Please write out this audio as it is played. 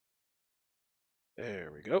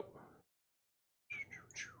There we go.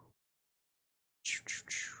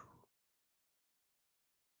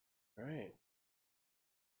 All right.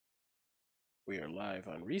 We are live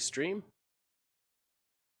on Restream.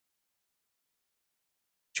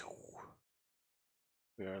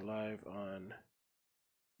 We are live on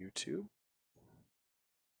YouTube.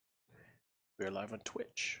 We are live on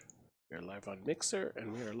Twitch. We are live on Mixer,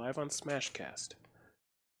 and we are live on Smashcast.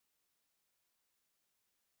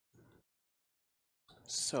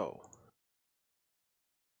 So,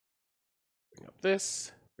 bring up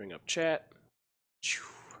this, bring up chat.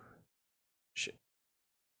 Shit.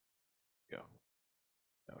 Go.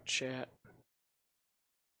 Now chat.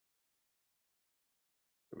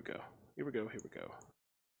 Here we go. Here we go. Here we go.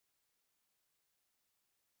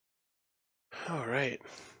 All right.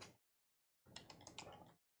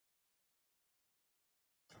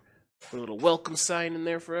 Put a little welcome sign in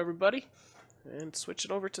there for everybody. And switch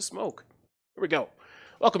it over to smoke. Here we go.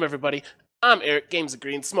 Welcome, everybody. I'm Eric,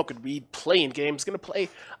 Games&Greenz, smoking weed, playing games. Gonna play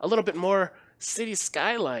a little bit more City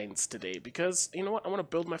Skylines today because, you know what, I want to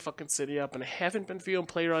build my fucking city up, and I haven't been feeling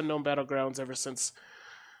PlayerUnknown Battlegrounds ever since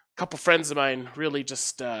a couple friends of mine really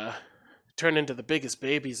just turned into the biggest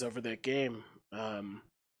babies over that game.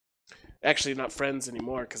 Actually, not friends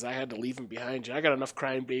anymore because I had to leave them behind. I got enough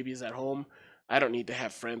crying babies at home. I don't need to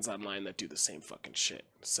have friends online that do the same fucking shit.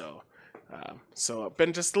 So I've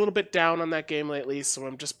been just a little bit down on that game lately, so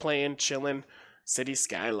I'm just playing, chilling, City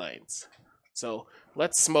Skylines. So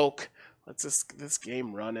let's smoke. Let's just this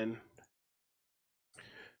game running.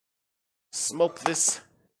 Smoke this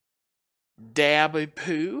dab of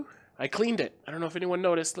poo. I cleaned it. I don't know if anyone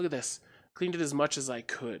noticed. Look at this. Cleaned it as much as I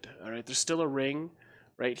could. All right, there's still a ring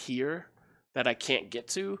right here that I can't get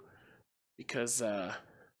to because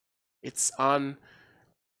it's on.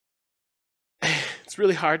 It's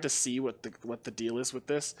really hard to see what the deal is with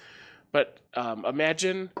this, but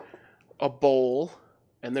imagine a bowl,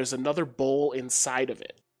 and there's another bowl inside of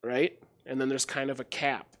it, right? And then there's kind of a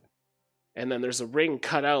cap, and then there's a ring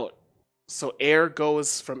cut out, so air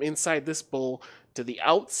goes from inside this bowl to the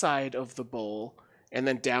outside of the bowl, and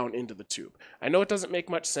then down into the tube. I know it doesn't make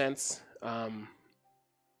much sense. I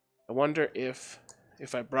wonder if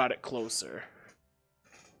I brought it closer,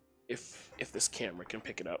 if this camera can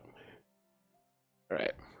pick it up. All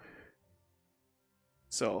right.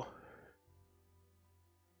 So,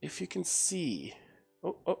 if you can see,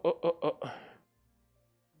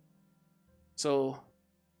 So,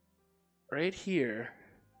 right here,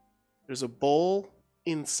 there's a bowl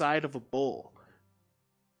inside of a bowl.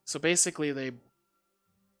 So basically, they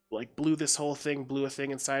like blew this whole thing, blew a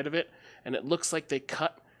thing inside of it, and it looks like they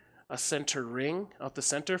cut a center ring out the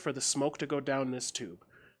center for the smoke to go down this tube,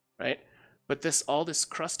 right? But all this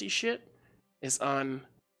crusty shit is on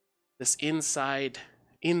this inside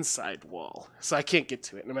wall, so I can't get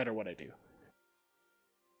to it no matter what I do.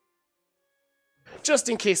 Just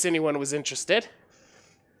in case anyone was interested.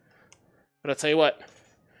 But I'll tell you what,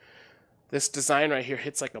 this design right here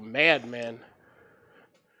hits like a madman.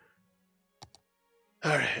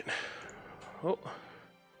 Alright. Oh.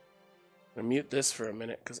 I'm gonna mute this for a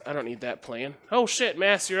minute because I don't need that playing. Oh shit,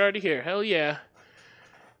 Mass, you're already here. Hell yeah.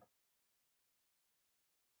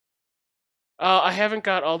 I haven't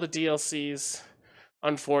got all the DLCs,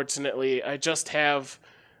 unfortunately. I just have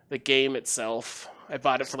the game itself. I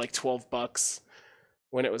bought it for like $12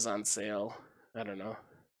 when it was on sale. I don't know.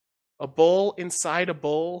 A bowl inside a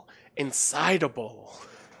bowl inside a bowl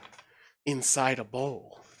inside a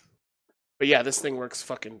bowl. But yeah, this thing works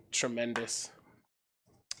fucking tremendous.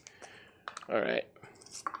 Alright.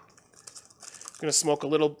 I'm gonna smoke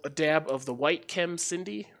a dab of the white Chem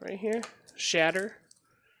Cindy right here. Shatter.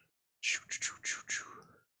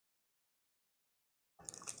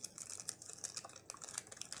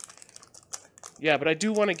 Yeah, but I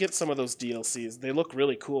do want to get some of those DLCs. They look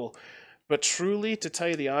really cool. But truly, to tell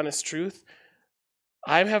you the honest truth,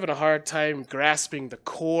 I'm having a hard time grasping the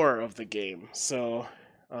core of the game. So,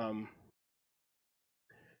 I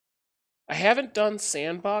haven't done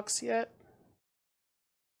Sandbox yet.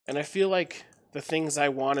 And I feel like the things I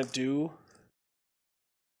want to do,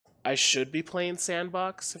 I should be playing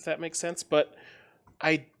Sandbox, if that makes sense. But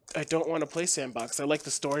I don't want to play Sandbox. I like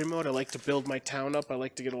the story mode. I like to build my town up. I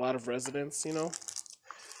like to get a lot of residents, you know.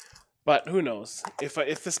 But who knows?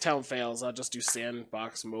 If this town fails, I'll just do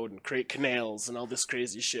Sandbox mode and create canals and all this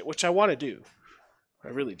crazy shit, which I want to do. I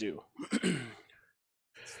really do.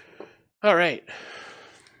 All right.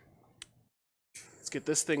 Let's get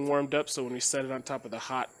this thing warmed up so when we set it on top of the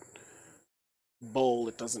hot bowl,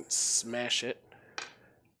 it doesn't smash it.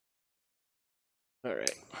 All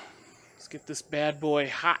right. Let's get this bad boy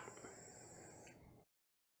hot.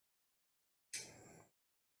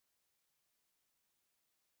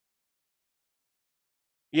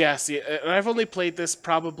 Yeah, see, and I've only played this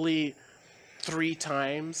probably 3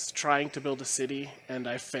 times trying to build a city, and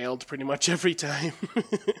I failed pretty much every time.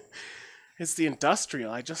 It's the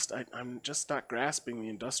industrial. I'm just not grasping the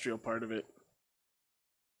industrial part of it.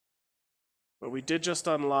 But we did just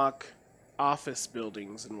unlock office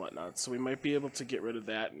buildings and whatnot, so we might be able to get rid of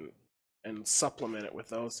that and supplement it with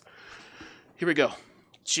those. Here we go.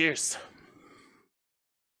 Cheers.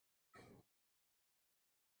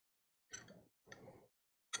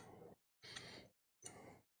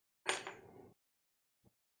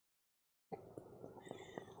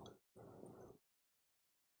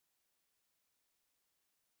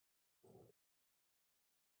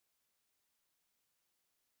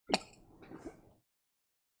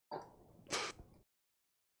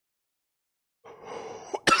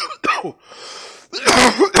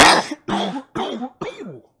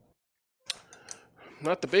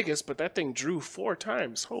 Not the biggest, but that thing drew 4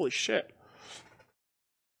 times. Holy shit.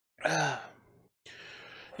 Yeah,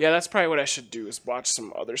 that's probably what I should do, is watch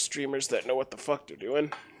some other streamers that know what the fuck they're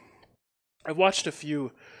doing. I've watched a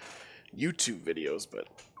few YouTube videos, but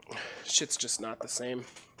shit's just not the same.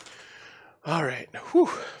 Alright, whew.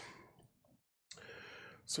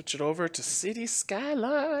 Switch it over to City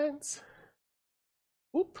Skylines.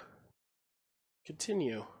 Whoop.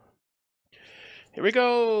 Continue. Here we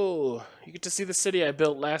go. You get to see the city I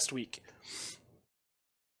built last week.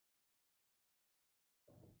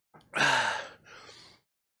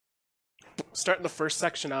 Starting the first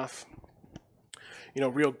section off,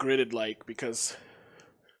 real gridded like, because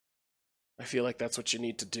I feel like that's what you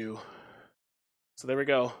need to do. So there we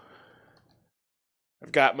go.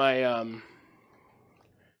 I've got my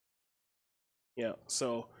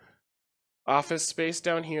so office space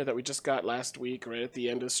down here that we just got last week, right at the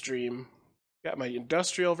end of stream. Got my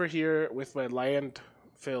industrial over here with my land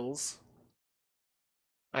fills.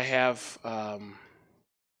 I have the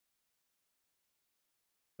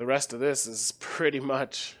rest of this is pretty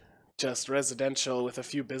much just residential with a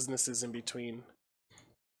few businesses in between.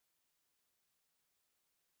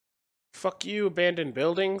 Fuck you, abandoned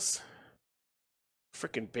buildings.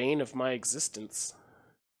 Frickin' bane of my existence.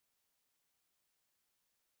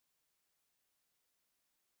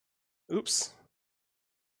 Oops.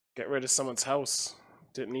 Get rid of someone's house.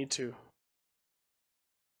 Didn't need to.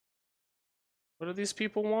 What do these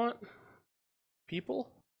people want? People?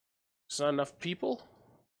 There's not enough people?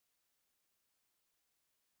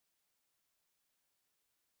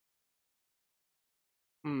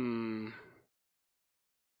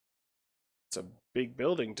 It's a big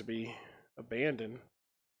building to be abandoned.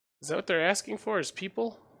 Is that what they're asking for, is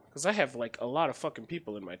people? Because I have, like, a lot of fucking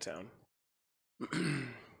people in my town.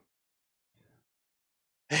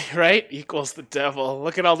 Right? Equals the devil.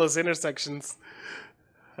 Look at all those intersections.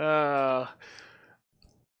 I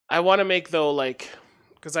want to make, though, like...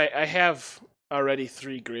 Because I have already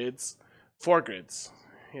 3 grids. 4 grids.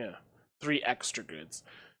 Yeah. 3 extra grids.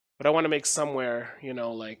 But I want to make somewhere,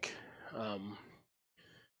 like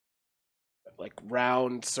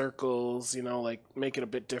round circles, like make it a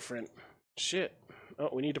bit different. Shit. Oh,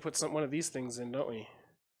 we need to put one of these things in, don't we?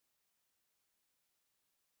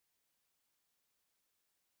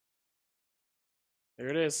 There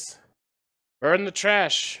it is. Burn the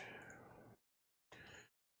trash.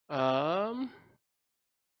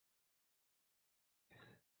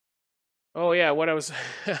 Oh yeah, what I was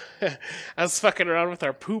I was fucking around with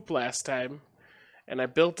our poop last time, and I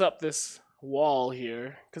built up this wall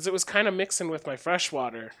here because it was kind of mixing with my fresh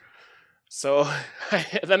water. So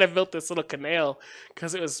then I built this little canal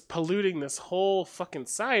because it was polluting this whole fucking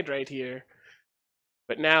side right here.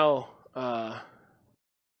 But now,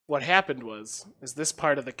 what happened is this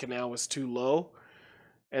part of the canal was too low,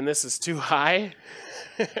 and this is too high.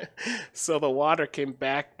 So the water came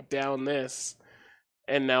back down this,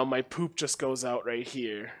 and now my poop just goes out right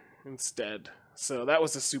here instead. So that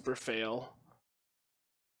was a super fail.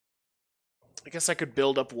 I guess I could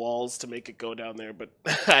build up walls to make it go down there, but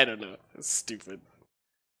I don't know. It's stupid.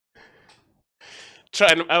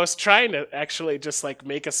 I was trying to actually just like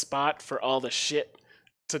make a spot for all the shit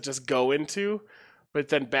to just go into, but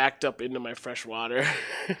then backed up into my fresh water.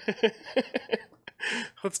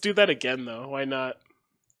 Let's do that again though. Why not?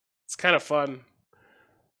 It's kind of fun.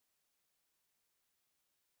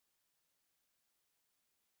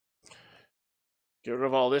 Get rid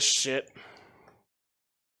of all this shit.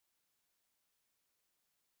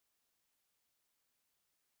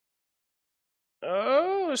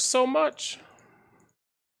 Oh, there's so much.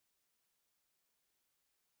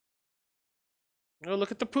 Oh,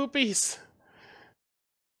 look at the poopies.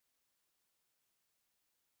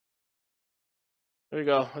 There we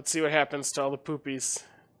go. Let's see what happens to all the poopies.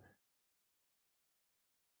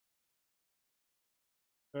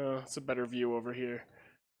 Oh, it's a better view over here.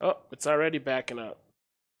 Oh, it's already backing up.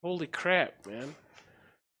 Holy crap, man.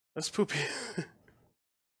 That's poopy.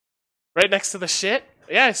 Right next to the shit?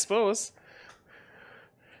 Yeah, I suppose.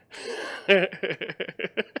 Could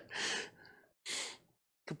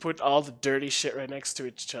put all the dirty shit right next to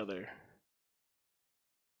each other.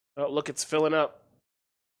 Oh, look, it's filling up.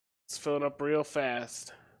 It's filling up real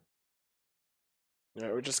fast.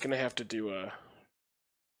 Alright, we're just gonna have to do a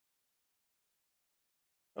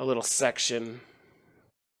little section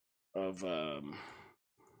of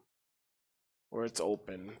where it's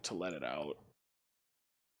open to let it out.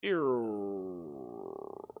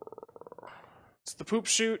 It's the poop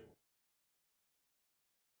chute.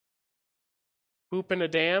 Poop in a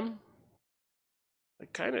dam. I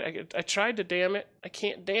tried to dam it. I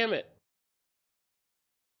can't dam it.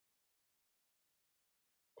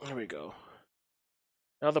 There we go.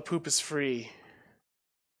 Now the poop is free.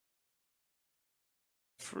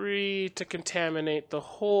 Free to contaminate the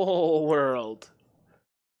whole world.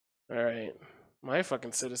 Alright. My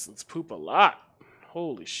fucking citizens poop a lot.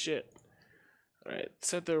 Holy shit. Alright, it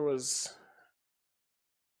said there was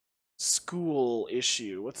school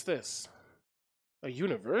issue. What's this? A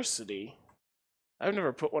university? I've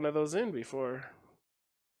never put one of those in before.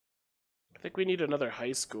 I think we need another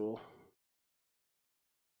high school.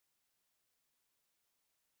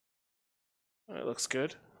 That looks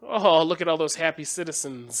good. Oh, look at all those happy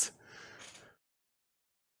citizens.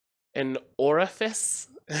 An orifice?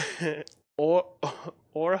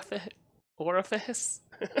 Orifice? Orifice?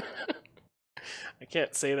 I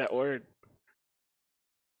can't say that word.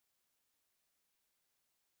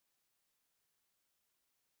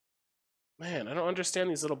 Man, I don't understand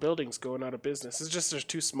these little buildings going out of business. Is it just they're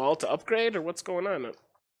too small to upgrade, or what's going on? I'm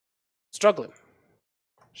struggling.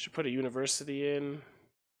 Should put a university in.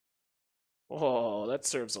 Oh, that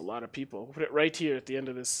serves a lot of people. Put it right here at the end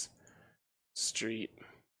of this street.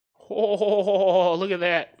 Oh, look at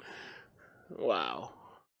that. Wow.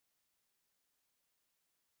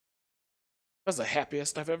 That's the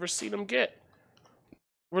happiest I've ever seen them get.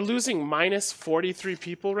 We're losing minus 43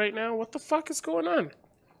 people right now? What the fuck is going on?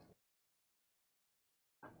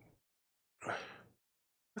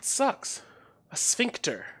 That sucks. A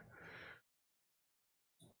sphincter.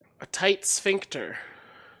 A tight sphincter.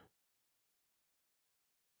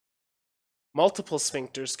 Multiple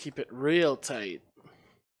sphincters keep it real tight.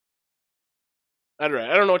 Alright,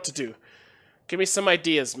 I don't know what to do. Give me some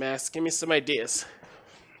ideas, Mask. Give me some ideas.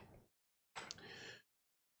 What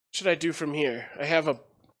should I do from here? I have a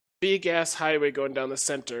big-ass highway going down the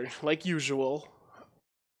center, like usual.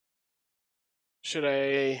 Should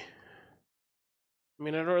I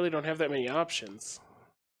mean, I really don't have that many options.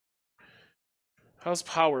 How's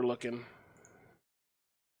power looking?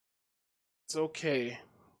 It's okay.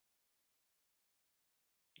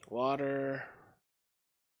 Water.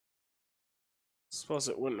 Suppose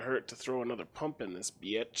it wouldn't hurt to throw another pump in this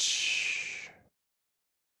bitch.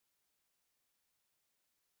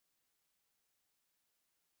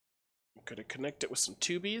 Could I connect it with some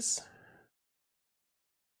tubies?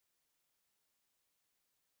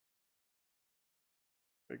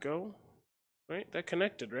 There we go. Right, that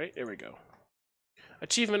connected, right? There we go.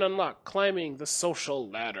 Achievement unlocked. Climbing the social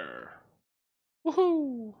ladder.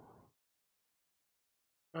 Woohoo!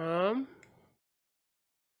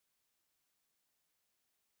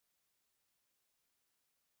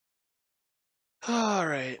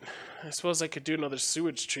 Alright. I suppose I could do another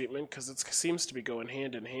sewage treatment, because it seems to be going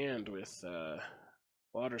hand in hand with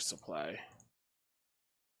water supply.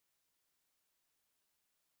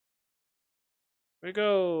 Here we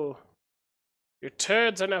go. Your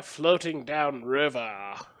turds are now floating down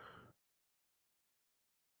river.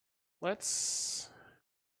 Let's...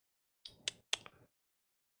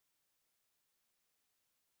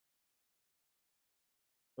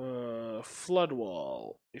 flood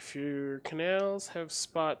wall. If your canals have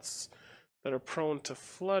spots that are prone to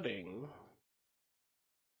flooding...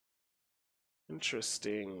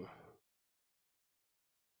 Interesting.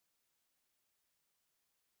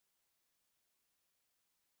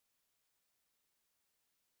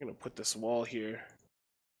 I'm gonna put this wall here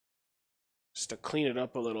just to clean it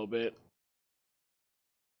up a little bit.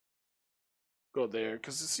 Go there,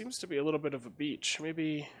 because it seems to be a little bit of a beach.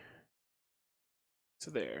 Maybe to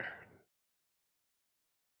there.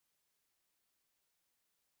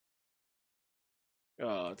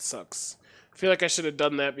 Oh, it sucks. I feel like I should have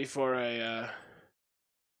done that before I,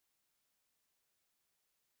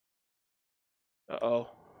 Uh-oh.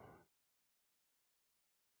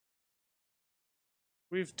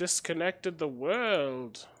 We've disconnected the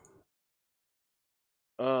world.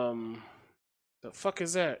 The fuck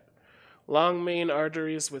is that? Long main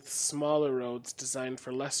arteries with smaller roads designed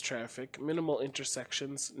for less traffic, minimal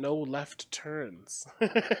intersections, no left turns.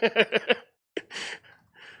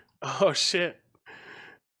 Oh shit.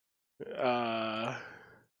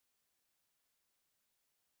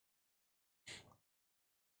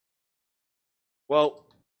 Well,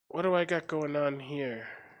 what do I got going on here?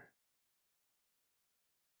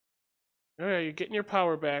 Alright, you're getting your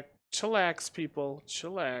power back. Chillax, people.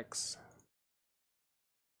 Chillax.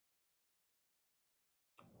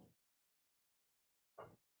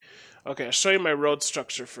 Okay, I'll show you my road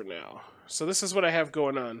structure for now. So this is what I have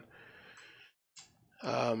going on.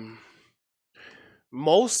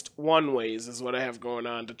 Most one-ways is what I have going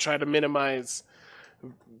on to try to minimize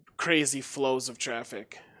crazy flows of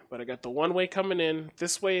traffic. But I got the one-way coming in.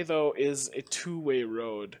 This way, though, is a two-way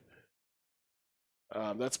road.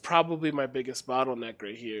 That's probably my biggest bottleneck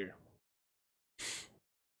right here.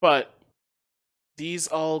 But these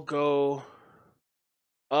all go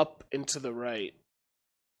up and to the right.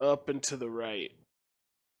 Up and to the right.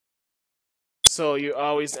 So you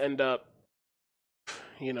always end up,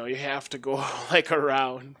 you know, you have to go like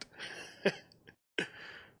around.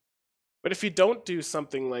 But if you don't do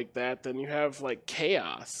something like that, then you have like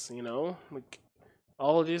chaos, you know? Like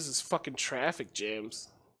all it is fucking traffic jams.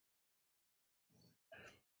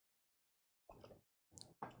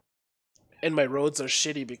 And my roads are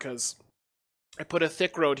shitty because I put a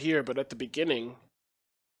thick road here, but at the beginning,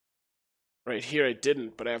 right here I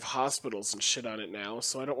didn't, but I have hospitals and shit on it now,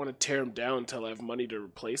 so I don't want to tear them down until I have money to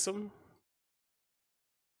replace them.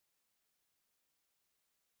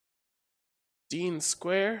 Dean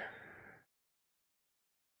Square?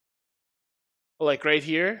 Like right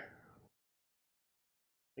here?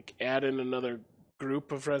 Like add in another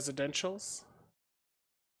group of residentials?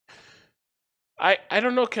 I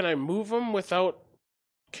don't know, can I move them without...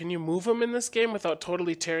 Can you move them in this game without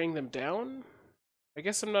totally tearing them down? I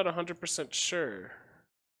guess I'm not 100% sure.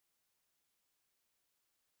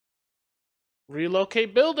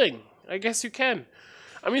 Relocate building! I guess you can.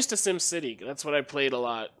 I'm used to SimCity, that's what I played a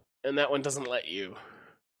lot, and that one doesn't let you.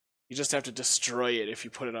 You just have to destroy it if you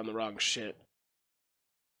put it on the wrong shit.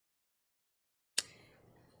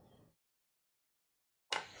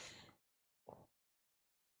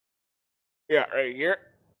 Yeah, right here.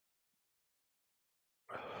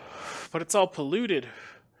 But it's all polluted.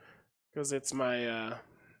 Because it's my,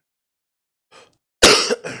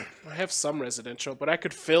 I have some residential, but I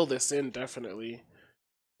could fill this in, definitely.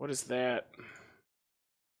 What is that?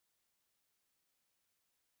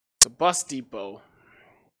 It's a bus depot.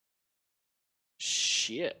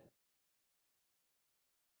 Shit.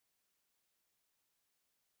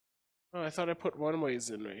 Oh, I thought I put one-ways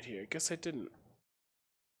in right here. Guess I didn't.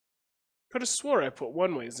 Could have swore I put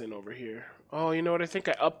one-ways in over here. Oh, you know what? I think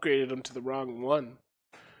I upgraded them to the wrong one.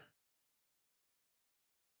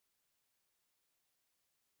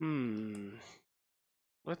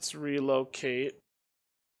 Let's relocate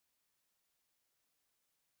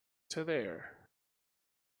to there.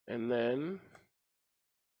 And then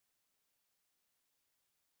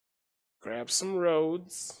grab some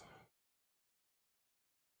roads.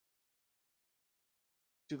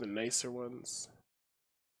 Do the nicer ones.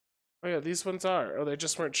 Oh yeah, these ones are. Oh, they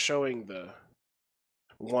just weren't showing the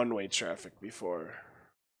one-way traffic before.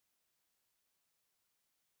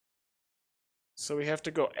 So we have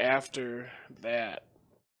to go after that.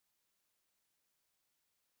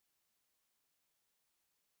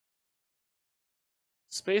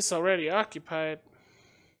 Space already occupied.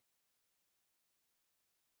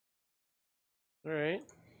 Alright.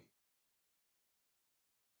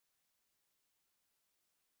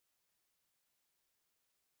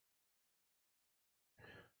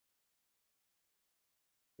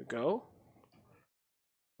 We go.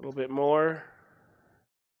 A little bit more.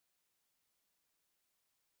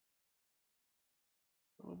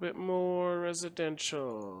 A little bit more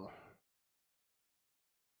residential.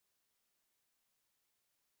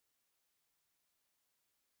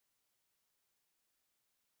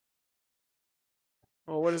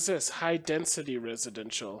 Oh, what is this? High density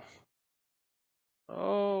residential.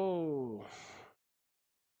 Oh.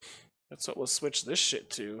 That's what we'll switch this shit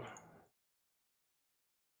to.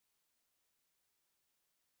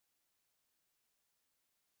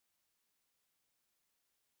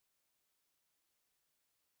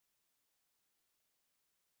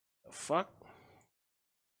 The fuck?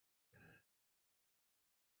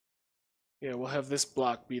 Yeah, we'll have this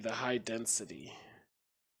block be the high density.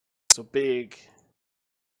 So big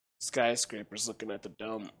skyscrapers looking at the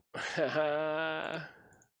dump.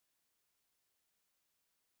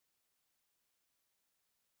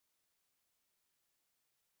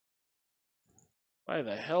 Why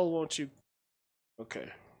the hell won't you Okay,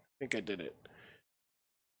 I think I did it.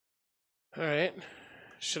 All right.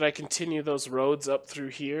 Should I continue those roads up through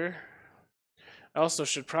here? I also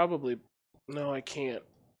should probably... No, I can't.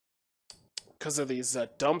 Because of these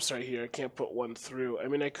dumps right here, I can't put one through. I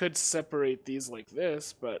mean, I could separate these like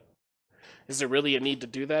this, but is there really a need to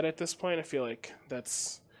do that at this point? I feel like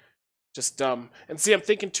that's just dumb. And see, I'm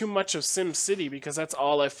thinking too much of Sim City because that's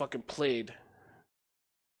all I fucking played.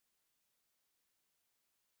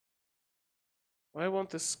 Why won't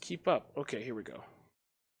this keep up? Okay, here we go.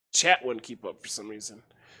 Chat wouldn't keep up for some reason.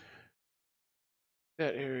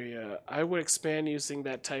 That area. I would expand using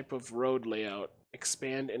that type of road layout.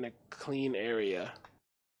 Expand in a clean area.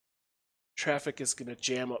 Traffic is gonna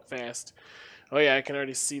jam up fast. Oh yeah, I can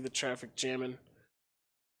already see the traffic jamming.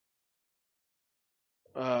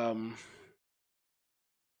 Where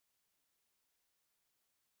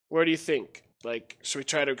do you think? Like, should we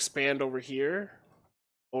try to expand over here?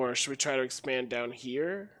 Or should we try to expand down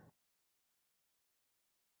here?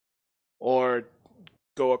 Or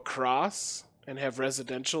go across and have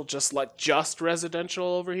residential, just residential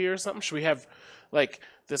over here or something? Should we have like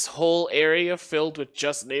this whole area filled with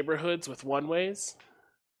just neighborhoods with one ways?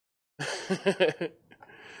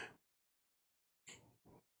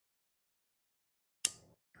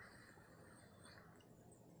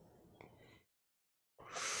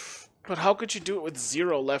 But how could you do it with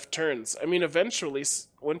 0 left turns? I mean, eventually,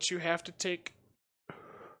 wouldn't you have to take...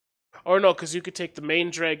 Or no, because you could take the main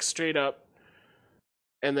drag straight up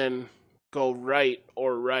and then go right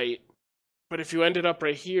or right. But if you ended up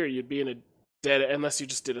right here, you'd be in a dead... Unless you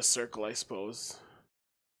just did a circle, I suppose.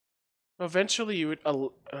 Eventually, you would...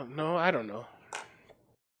 no, I don't know.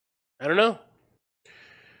 I don't know.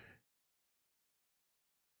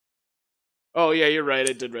 Oh, yeah, you're right.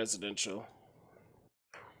 I did residential.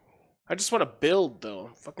 I just want to build, though.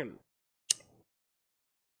 Fucking...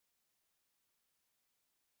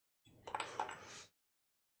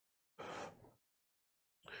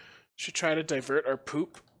 Should try to divert our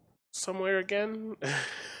poop somewhere again.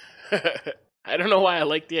 I don't know why I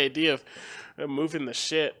like the idea of moving the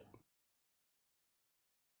shit.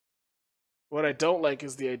 What I don't like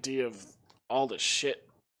is the idea of all the shit.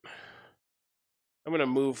 I'm gonna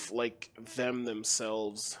move, like, them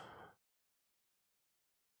themselves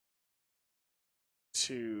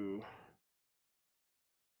to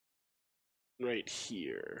right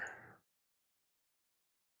here.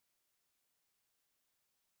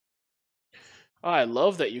 Oh, I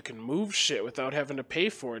love that you can move shit without having to pay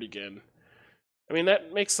for it again. I mean,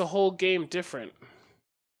 that makes the whole game different.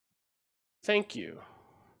 Thank you.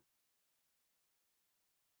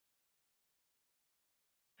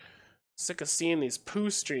 Sick of seeing these poo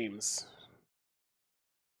streams.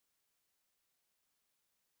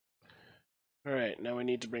 Alright, now we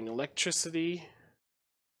need to bring electricity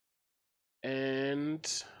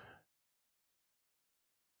and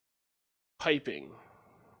piping.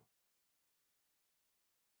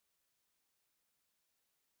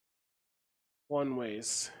 One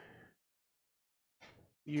ways.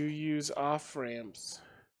 You use off ramps.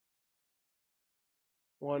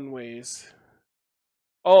 One ways.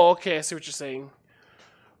 Oh, okay, I see what you're saying.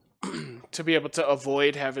 To be able to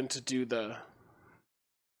avoid having to do the...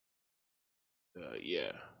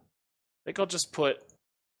 yeah. I think I'll just put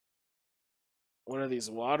one of these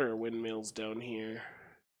water windmills down here.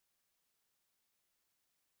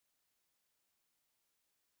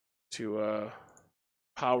 To,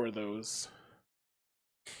 power those.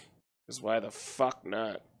 Because why the fuck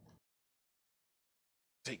not?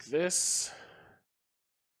 Take this.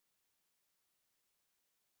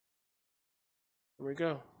 There we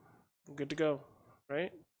go. I'm good to go,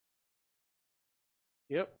 right?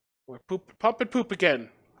 Yep. We're pump and poop again.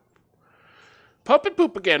 Pump and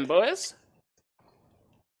poop again, boys.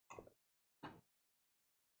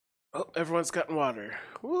 Oh, everyone's gotten water.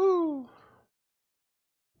 Woo!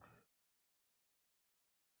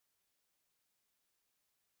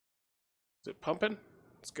 Is it pumping?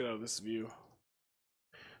 Let's get out of this view.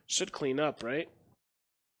 Should clean up, right?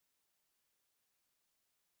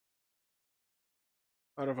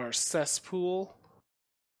 Out of our cesspool.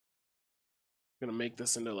 I'm gonna make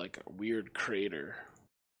this into like a weird crater.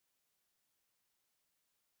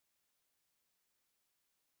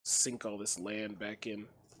 Sink all this land back in.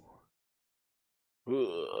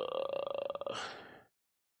 Ugh.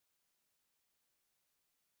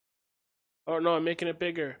 Oh no, I'm making it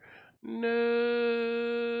bigger. No.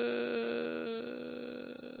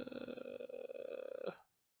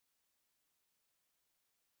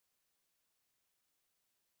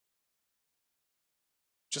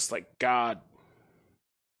 Just like God.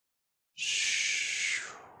 Shh.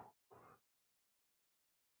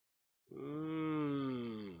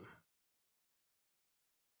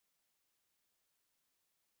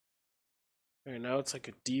 Alright, now it's like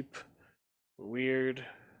a deep, weird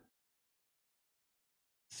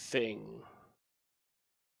thing.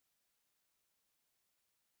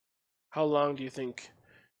 How long do you think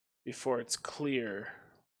before it's clear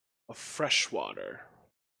of fresh water?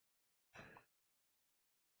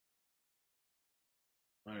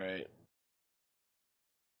 Alright.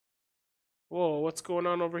 Whoa, what's going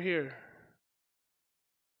on over here?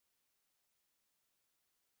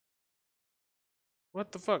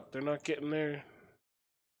 What the fuck? They're not getting there.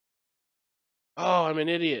 Oh, I'm an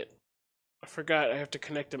idiot. I forgot I have to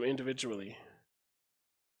connect them individually.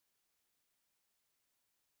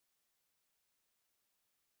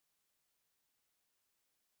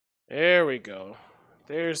 There we go.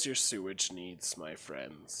 There's your sewage needs, my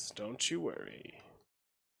friends. Don't you worry.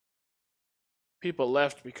 People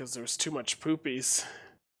left because there was too much poopies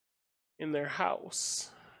in their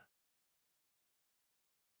house.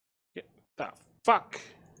 Get the fuck.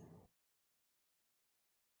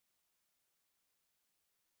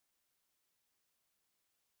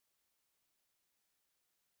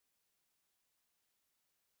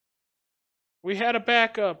 We had a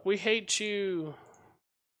backup. We hate you.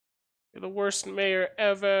 You're the worst mayor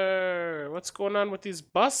ever. What's going on with these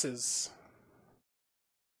buses?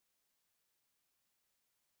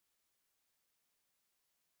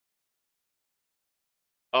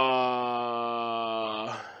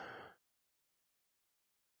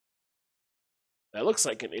 That looks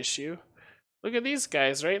like an issue. Look at these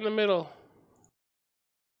guys right in the middle.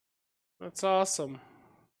 That's awesome.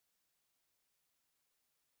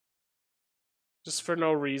 Just for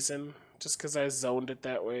no reason. Just because I zoned it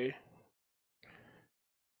that way.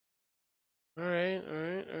 Alright,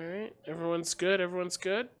 alright, alright. Everyone's good, everyone's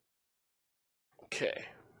good? Okay.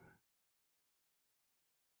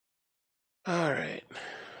 Alright.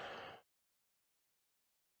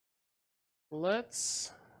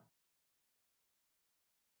 Let's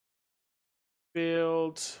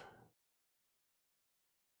build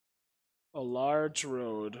a large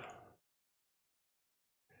road.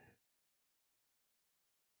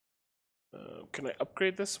 Can I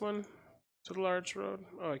upgrade this one to the large road?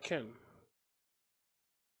 Oh, I can.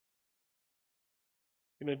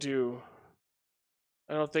 I'm gonna do...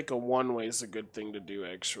 I don't think a one-way is a good thing to do,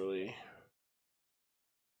 actually.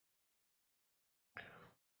 I'm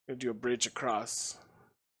gonna do a bridge across.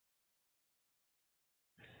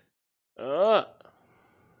 Yeah,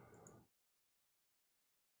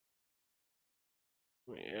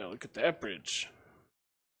 look at that bridge.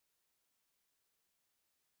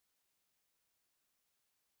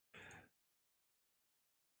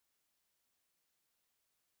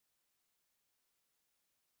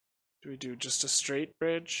 Do we do just a straight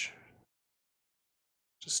bridge?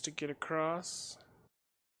 Just to get across?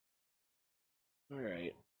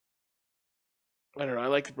 Alright. I don't know, I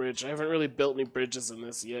like the bridge. I haven't really built any bridges in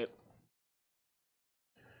this yet.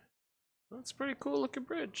 That's a pretty cool looking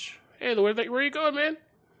bridge. Hey, where are you going, man?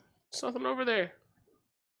 There's nothing over there.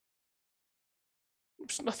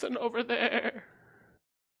 There's nothing over there.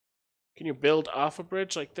 Can you build off a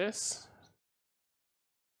bridge like this?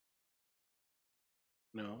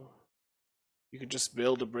 No. You could just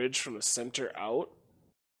build a bridge from the center out.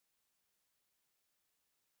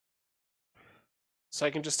 So I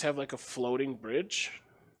can just have like a floating bridge?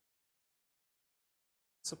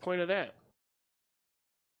 What's the point of that?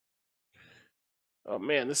 Oh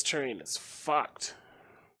man, this terrain is fucked.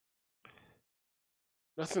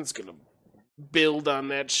 Nothing's gonna build on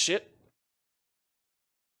that shit.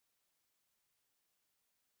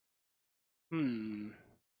 What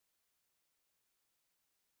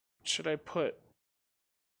should I put?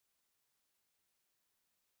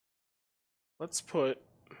 Let's put...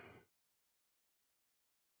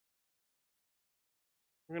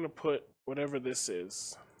 We're gonna put whatever this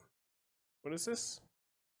is. What is this?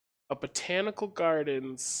 A botanical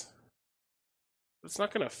gardens. It's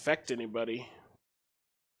not gonna affect anybody.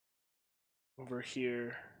 Over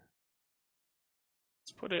here.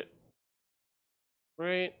 Let's put it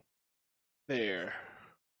right there.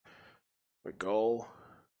 We go.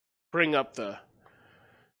 Bring up the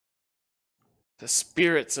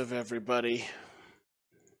spirits of everybody.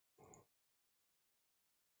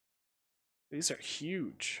 These are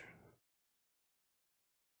huge.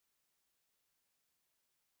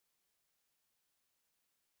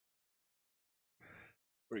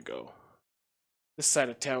 Here we go. This side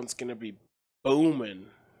of town's gonna be booming.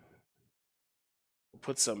 We'll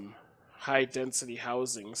put some high density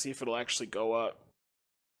housing, see if it'll actually go up.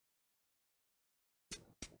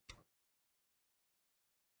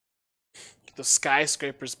 The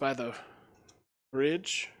skyscrapers by the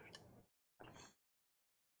Bridge.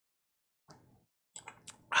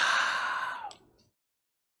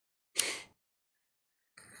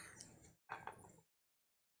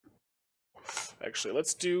 Actually,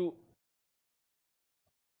 let's do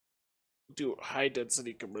high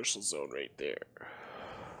density commercial zone right there.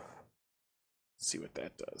 See what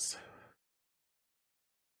that does.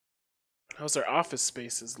 How's our office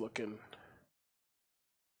spaces looking?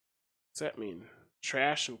 What's that mean?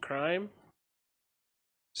 Trash and crime?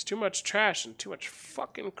 There's too much trash and too much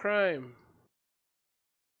fucking crime.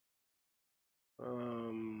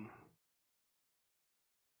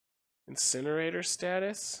 Incinerator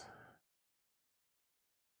status?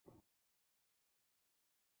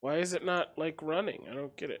 Why is it not, like, running? I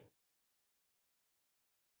don't get it.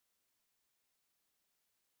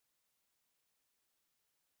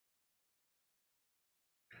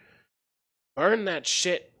 Burn that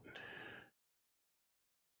shit.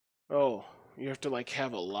 Oh, you have to, like,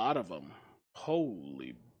 have a lot of them.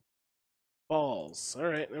 Holy balls.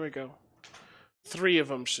 Alright, there we go. 3 of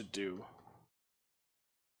them should do.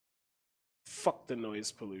 Fuck the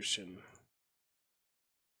noise pollution.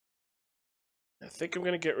 I think I'm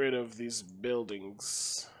gonna get rid of these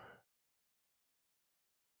buildings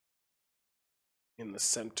in the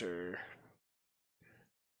center.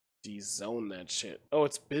 De-zone that shit. Oh,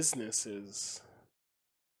 it's businesses.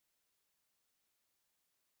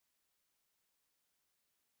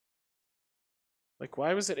 Like,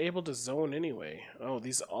 why was it able to zone anyway? Oh,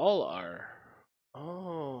 these all are.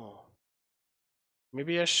 Oh.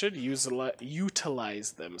 Maybe I should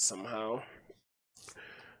utilize them somehow.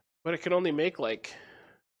 But it can only make, like,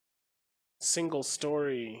 single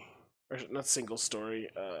story, or not single story,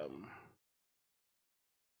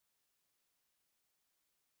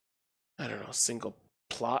 I don't know, single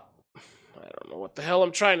plot. I don't know what the hell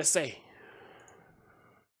I'm trying to say.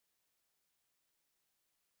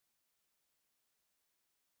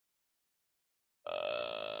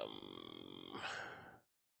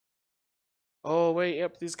 Oh, wait,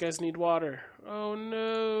 yep, these guys need water. Oh,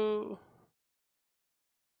 no.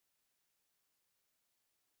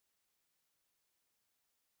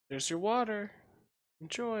 There's your water.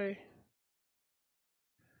 Enjoy.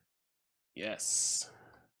 Yes.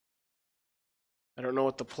 I don't know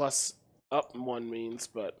what the plus up one means,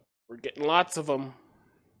 but we're getting lots of them.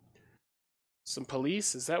 Some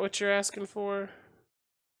police? Is that what you're asking for?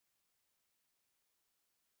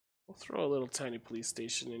 We'll throw a little tiny police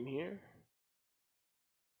station in here.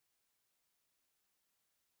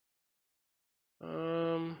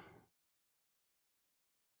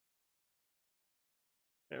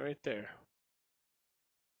 Yeah, right there.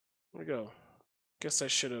 There we go. Guess I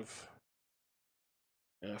should have.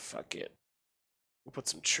 Fuck it. We'll put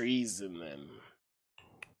some trees in then.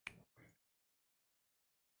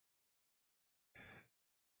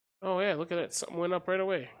 Oh yeah, look at that. Something went up right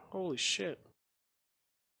away. Holy shit.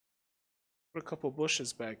 Put a couple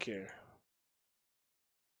bushes back here.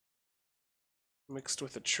 Mixed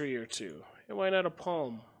with a tree or two. Hey, why not a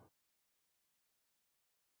palm?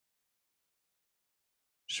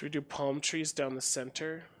 Should we do palm trees down the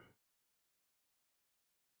center?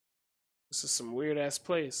 This is some weird ass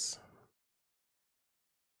place.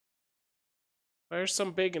 Why are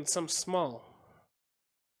some big and some small?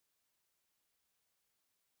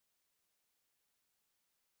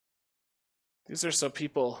 These are so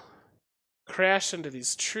people crash into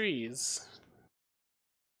these trees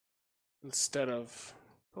instead of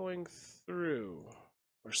going through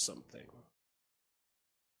or something.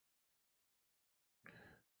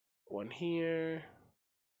 One here.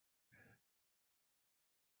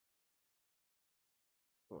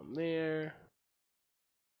 One there.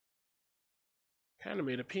 Kind of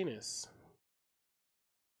made a penis.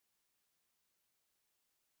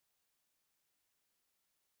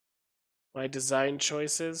 My design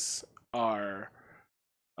choices are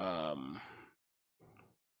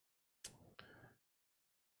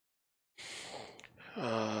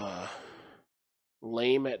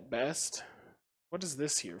lame at best. What is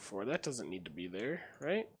this here for? That doesn't need to be there,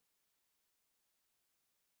 right?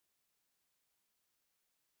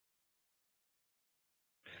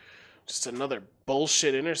 Just another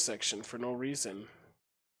bullshit intersection for no reason.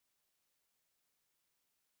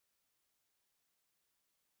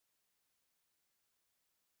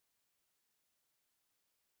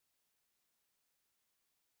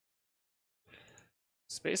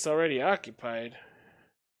 Space already occupied.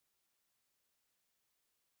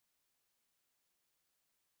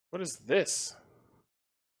 What is this?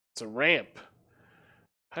 It's a ramp.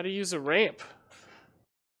 How to use a ramp?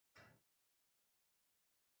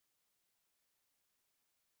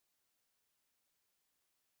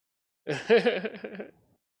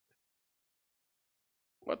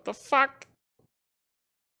 What the fuck?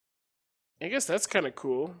 I guess that's kind of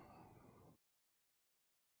cool.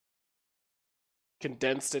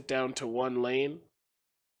 Condensed it down to one lane.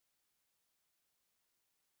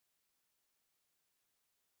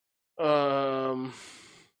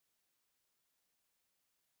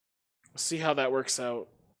 See how that works out.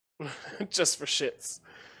 Just for shits.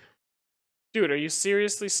 Dude, are you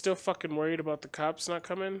seriously still fucking worried about the cops not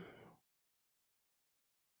coming?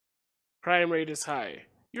 Crime rate is high.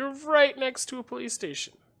 You're right next to a police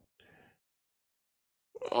station.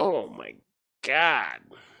 Oh my god.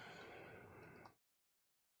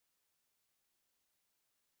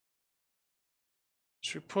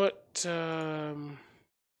 Should we put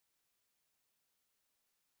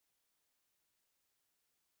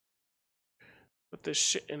this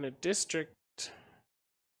shit in a district?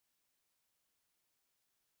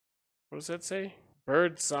 What does that say?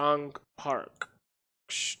 Birdsong Park.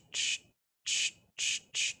 Shh, shh, shh, shh,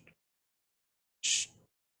 shh, shh,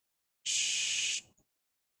 shh.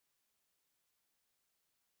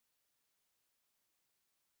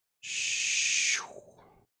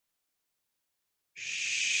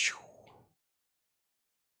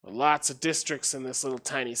 Lots of districts in this little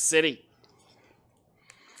tiny city.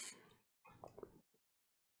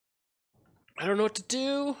 I don't know what to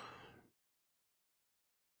do.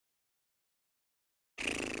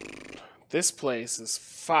 This place is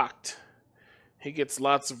fucked. He gets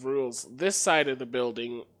lots of rules. This side of the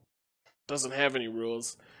building doesn't have any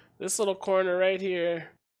rules. This little corner right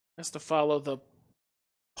here has to follow the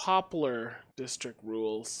Poplar District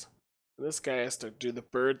rules. And this guy has to do the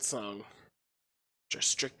bird song, which are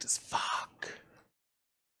strict as fuck.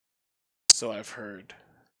 So I've heard.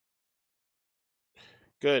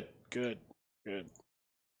 Good, good, good.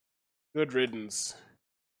 Good riddance.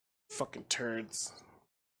 Fucking turds.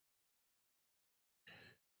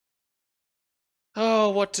 Oh,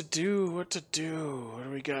 what to do? What to do? What do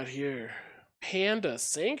we got here? Panda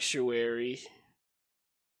Sanctuary.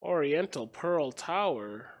 Oriental Pearl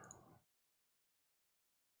Tower.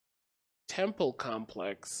 Temple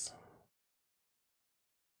Complex.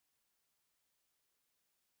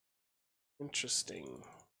 Interesting.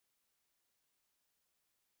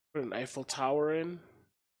 Put an Eiffel Tower in.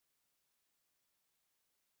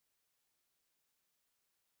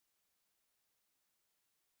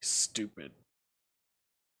 Stupid.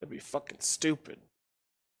 That'd be fucking stupid.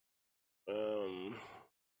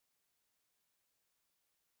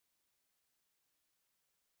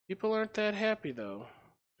 People aren't that happy though.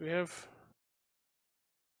 We have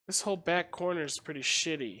this whole back corner is pretty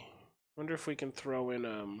shitty. Wonder if we can throw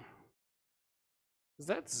in is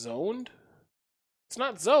that zoned? It's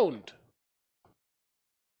not zoned.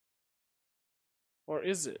 Or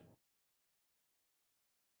is it?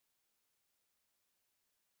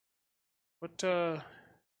 What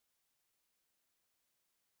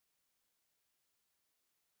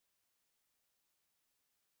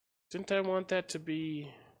didn't I want that to be?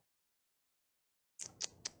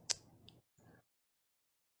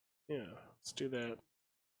 Yeah, let's do that.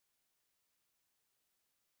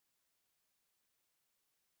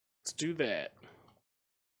 Let's do that.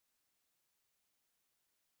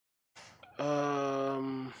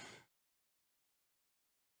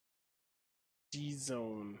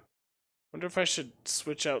 D-zone. Wonder if I should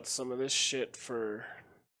switch out some of this shit for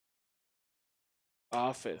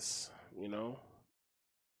office, you know?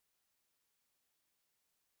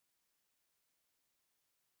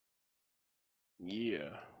 Yeah.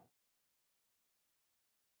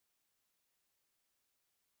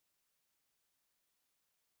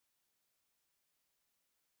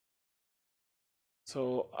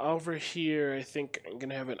 So over here, I think I'm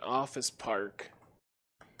gonna have an office park.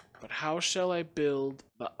 But how shall I build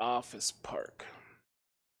the office park?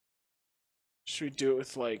 Should we do it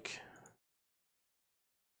with like...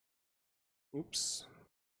 Oops.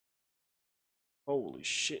 Holy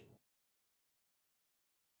shit.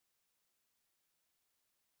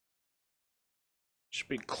 Should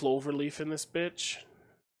be cloverleaf in this bitch.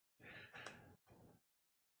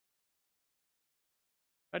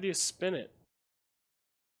 How do you spin it?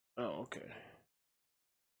 Oh, okay.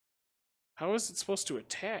 How is it supposed to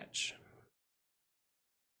attach?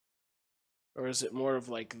 Or is it more of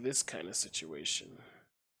like this kind of situation?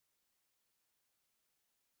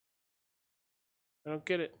 I don't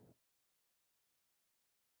get it.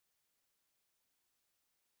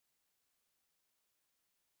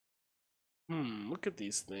 Look at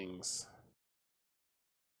these things.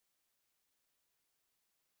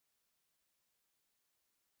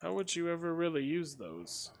 How would you ever really use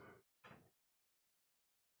those?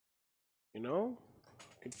 You know?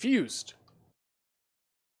 Confused.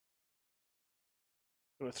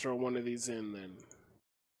 I'm gonna throw one of these in then.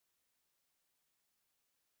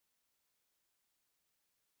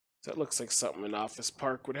 That looks like something an office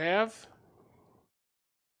park would have.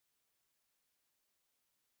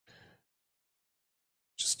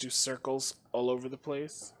 Just do circles all over the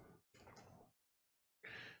place.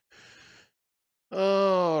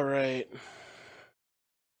 All right.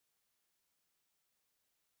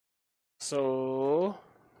 So,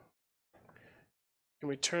 can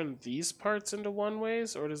we turn these parts into one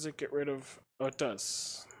ways, or does it get rid of... Oh, it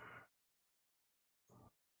does.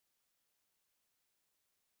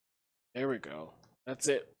 There we go. That's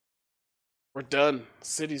it. We're done.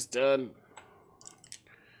 City's done.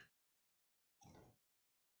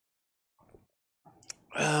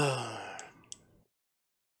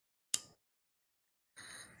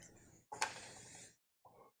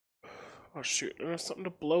 Oh shoot, there's something to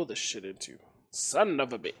blow this shit into. Son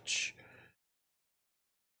of a bitch.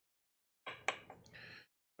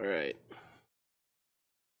 Alright.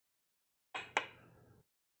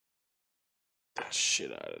 That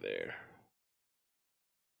shit out of there.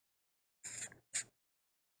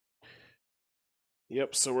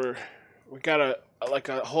 Yep, so we got like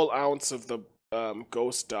a whole ounce of the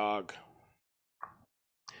ghost dog.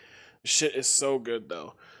 Shit is so good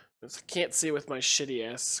though. I can't see it with my shitty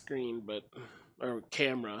ass screen, or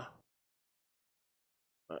camera.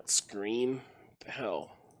 Not screen. What the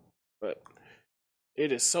hell. But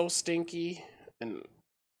it is so stinky and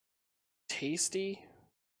tasty.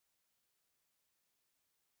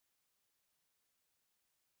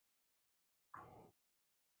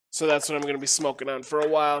 So that's what I'm going to be smoking on for a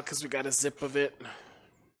while, because we got a zip of it.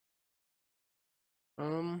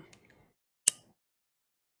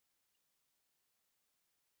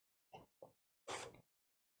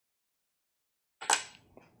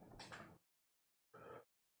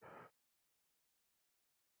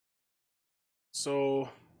 So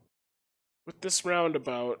with this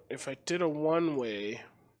roundabout, if I did a one-way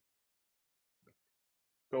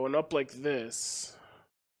going up like this,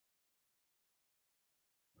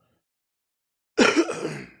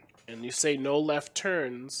 and you say no left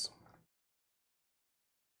turns,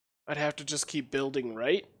 I'd have to just keep building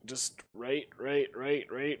right. Just right,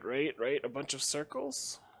 a bunch of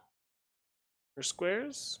circles or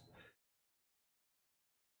squares.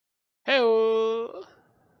 Hey-oh!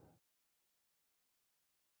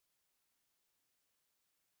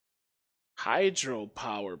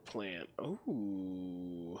 Hydropower plant.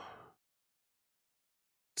 Ooh.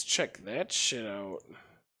 Let's check that shit out.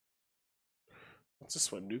 What's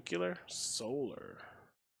this one? Nuclear? Solar.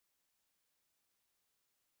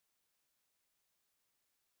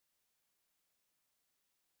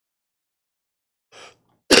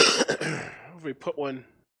 If we put one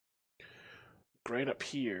right up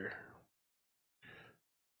here.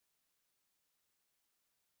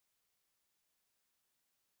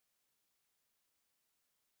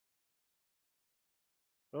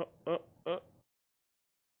 Oh.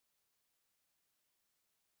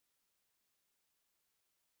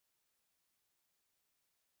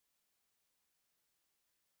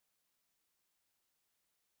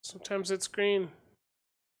 Sometimes it's green.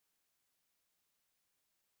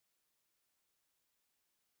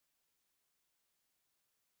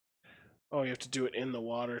 Oh, you have to do it in the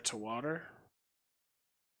water to water?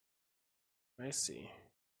 I see.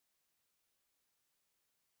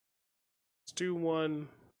 Let's do one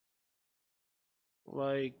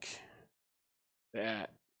like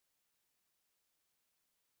that.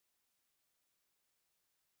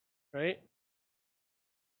 Right?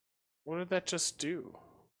 What did that just do?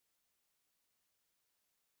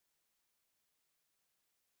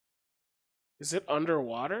 Is it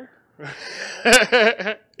underwater?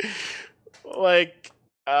 Like,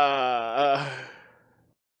 oh,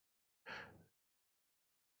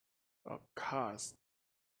 cost.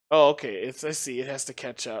 Oh, okay. I see. It has to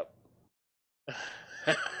catch up.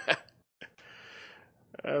 I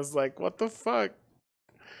was like, what the fuck?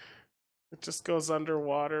 It just goes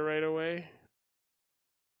underwater right away.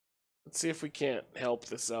 Let's see if we can't help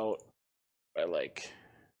this out by, like,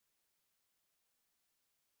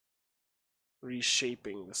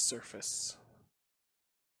 reshaping the surface.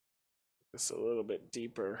 This a little bit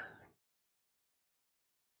deeper.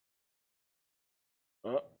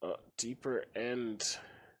 Deeper and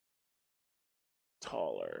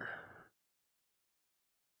taller.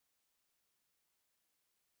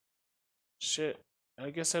 Shit.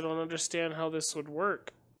 I guess I don't understand how this would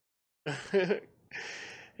work.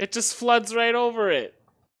 It just floods right over it.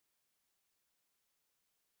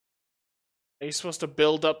 Are you supposed to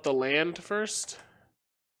build up the land first?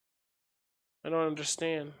 I don't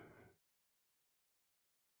understand.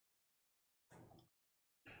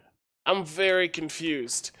 I'm very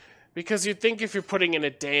confused. Because you'd think if you're putting in a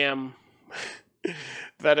dam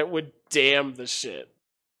that it would dam the shit.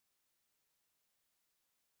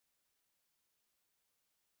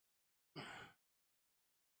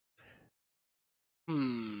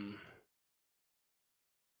 Hmm.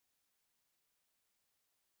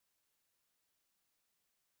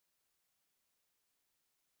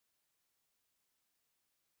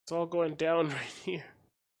 It's all going down right here.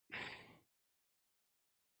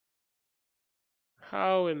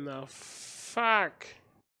 How in the fuck?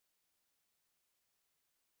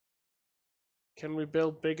 Can we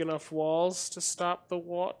build big enough walls to stop the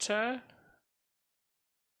water?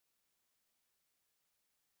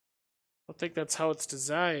 I think that's how it's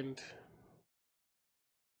designed.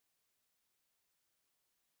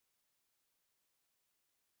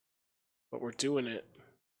 But we're doing it.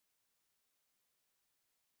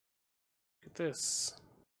 Look at this.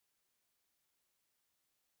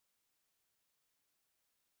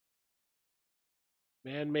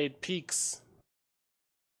 Man-made peaks.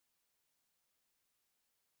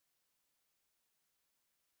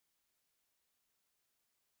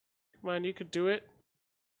 Come on, you could do it.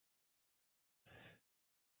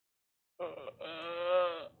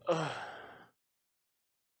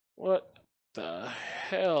 What the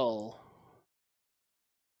hell?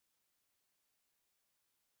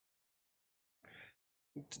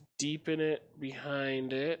 Deepen it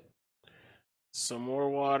behind it. So more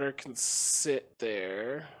water can sit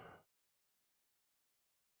there.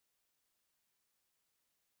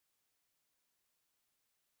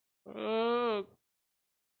 Oh.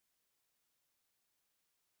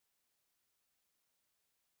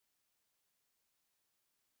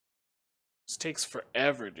 This takes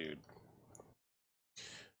forever, dude.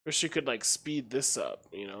 Wish you could like speed this up,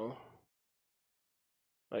 you know?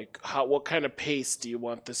 Like what kind of pace do you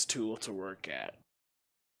want this tool to work at?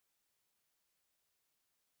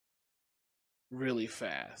 Really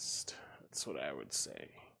fast. That's what I would say.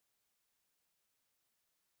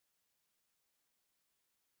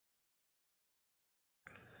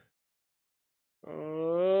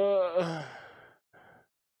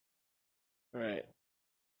 Right.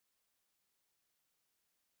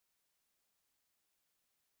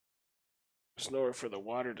 There's nowhere for the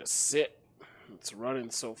water to sit. It's running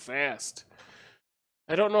so fast.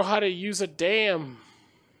 I don't know how to use a dam.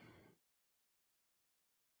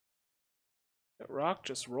 That rock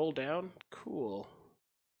just rolled down? Cool.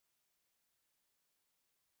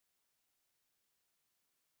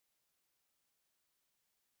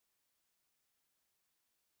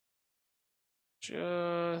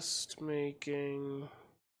 Just making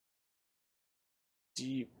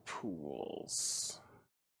deep pools.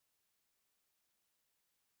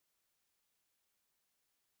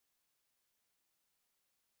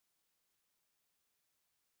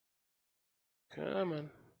 Come on.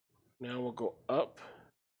 Now we'll go up.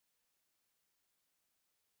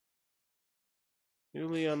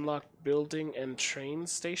 Newly unlocked building and train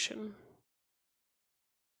station.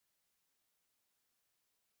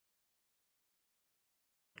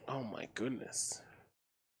 Oh my goodness.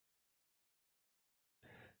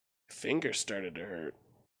 Finger started to hurt.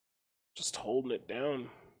 Just holding it down.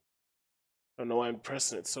 I don't know why I'm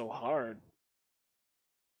pressing it so hard.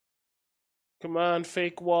 Come on,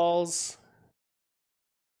 fake walls.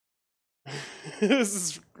 This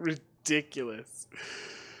is ridiculous.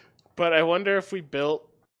 But I wonder if we built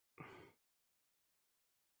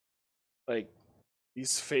like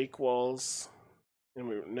these fake walls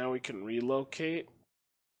and now we can relocate.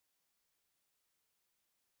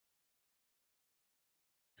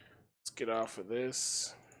 Let's get off of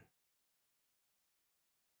this.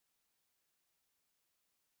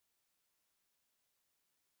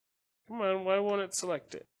 Come on, why won't it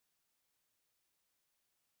select it?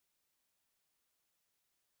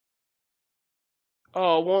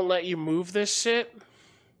 Oh, it won't let you move this shit?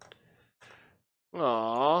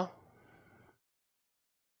 Aww.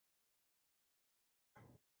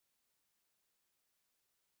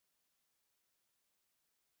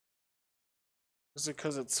 Is it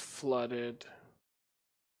because it's flooded?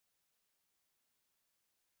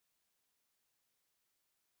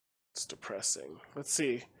 It's depressing. Let's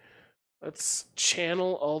see. Let's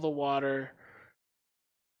channel all the water.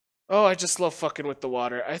 Oh, I just love fucking with the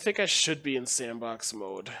water. I think I should be in sandbox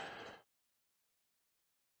mode.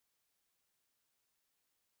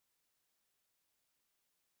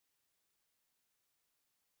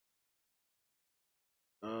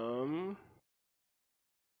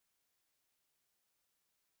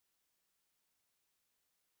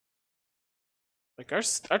 Like,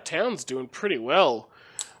 our town's doing pretty well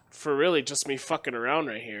for really just me fucking around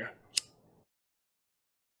right here.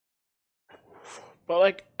 But,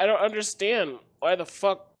 like, I don't understand why the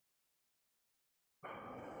fuck...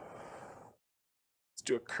 Let's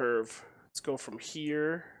do a curve. Let's go from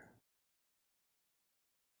here.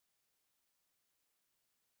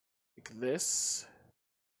 Like this.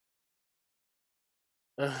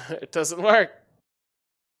 It doesn't work.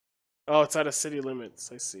 Oh, it's out of city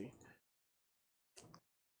limits. I see.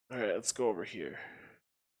 Alright, let's go over here.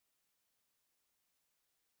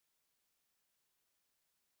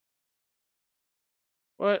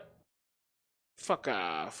 What? Fuck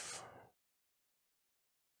off.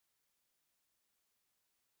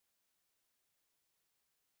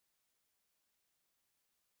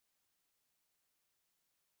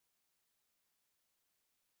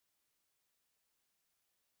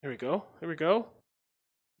 Here we go. Here we go.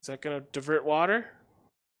 Is that gonna divert water?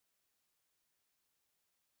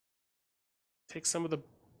 Take some of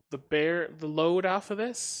the load off of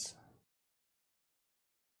this?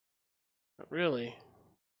 Not really.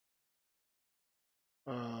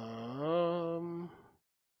 Let's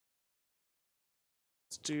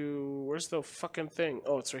do. Where's the fucking thing?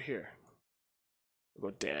 Oh, it's right here.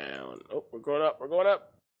 We'll go down. Oh, we're going up. We're going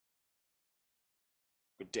up.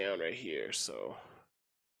 Go down right here, so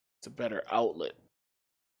it's a better outlet.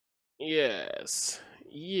 Yes.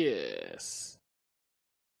 Yes.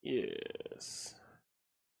 Yes.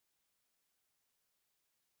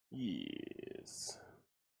 Yes.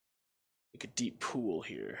 Like a deep pool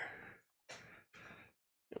here.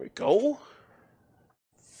 There we go.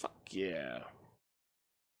 Fuck yeah.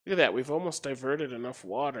 Look at that, we've almost diverted enough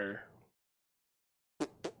water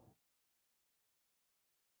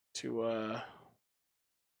to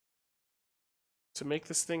make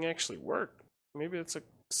this thing actually work. Maybe that's a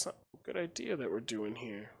good idea that we're doing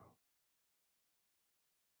here.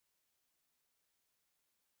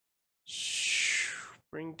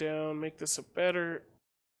 Bring down, make this a better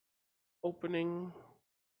opening.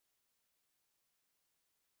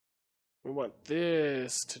 We want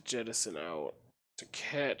this to jettison out to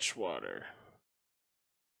catch water.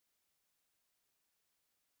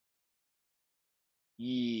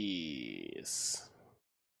 Yes.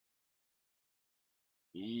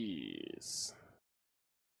 Yes.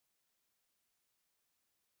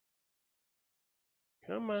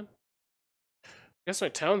 Come on. I guess my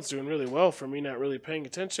town's doing really well for me not really paying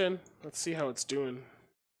attention. Let's see how it's doing.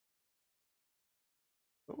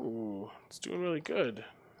 Ooh, it's doing really good.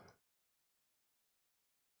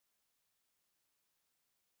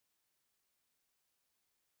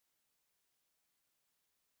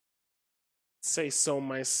 Say so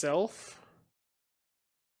myself.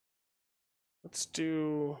 Let's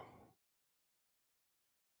do...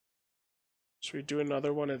 Should we do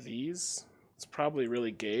another one of these? It's probably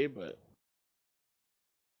really gay, but...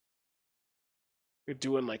 We're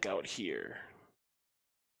doing like out here.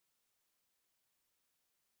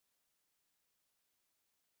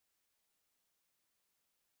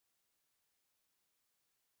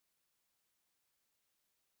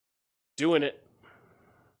 Doing it.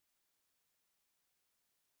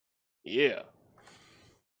 Yeah.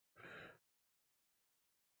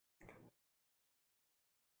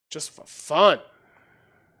 Just for fun.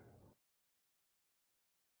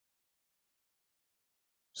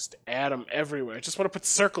 Just add them everywhere. I just want to put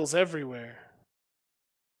circles everywhere.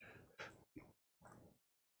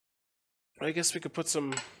 I guess we could put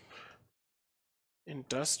some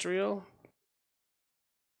industrial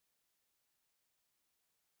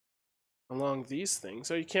along these things.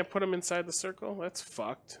 Oh, you can't put them inside the circle? That's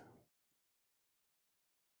fucked.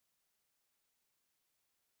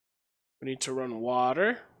 We need to run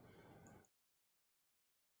water.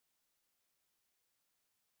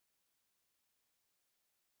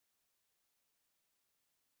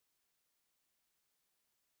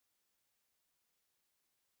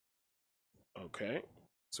 Okay,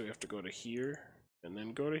 so we have to go to here and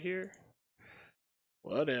then go to here.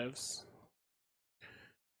 Whatevs.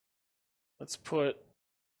 Let's put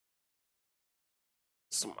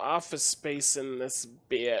some office space in this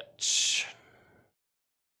bitch.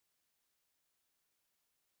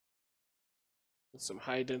 And some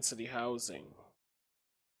high density housing.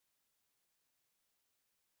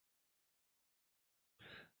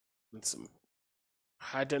 And some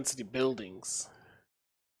high density buildings.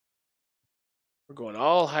 We're going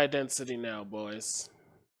all high density now, boys.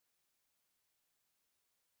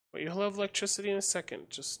 But you'll have electricity in a second.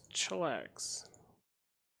 Just chillax.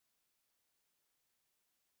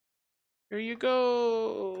 Here you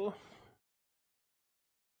go.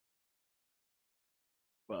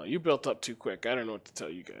 Well, you built up too quick. I don't know what to tell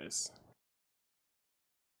you guys.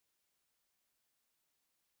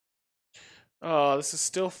 Oh, this is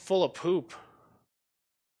still full of poop.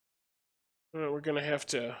 We're gonna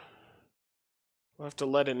we'll have to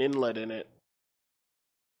let an inlet in it.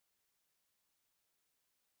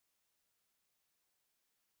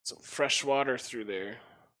 Some fresh water through there.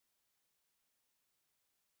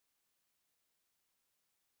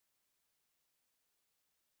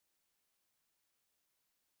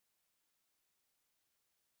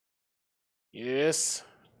 Yes.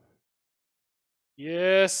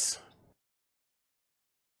 Yes.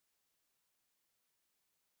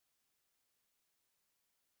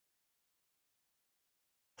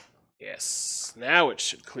 Yes. Now it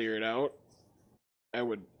should clear it out. I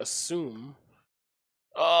would assume.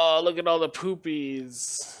 Oh, look at all the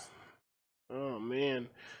poopies. Oh, man.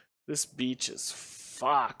 This beach is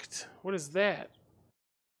fucked. What is that?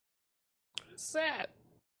 What is that?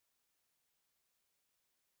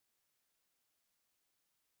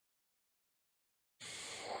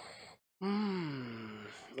 Hmm.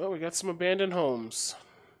 Oh, we got some abandoned homes.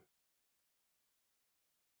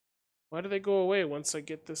 Why do they go away once I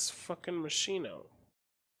get this fucking machine out?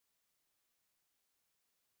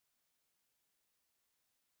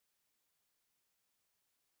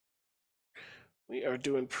 We are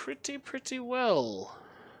doing pretty well.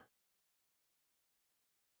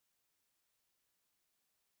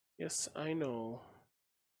 Yes, I know.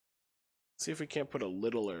 See if we can't put a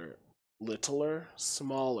littler,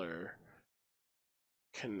 smaller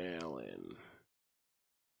canal in.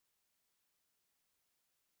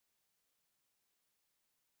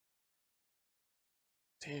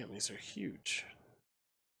 Damn, these are huge.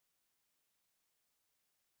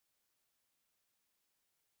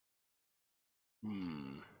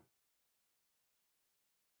 Hmm.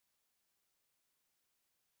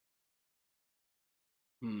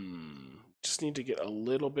 Just need to get a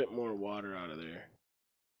little bit more water out of there.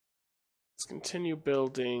 Let's continue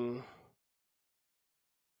building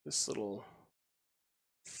this little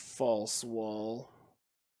false wall.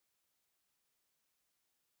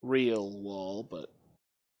 Real wall, but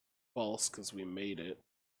false because we made it.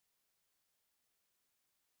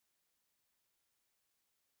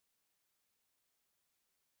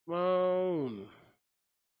 Come on.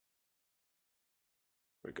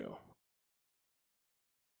 Here we go.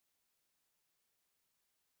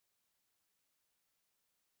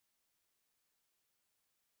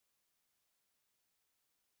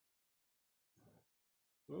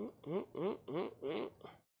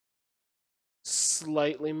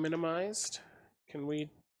 Slightly minimized. Can we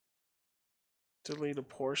delete a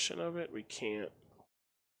portion of it? We can't.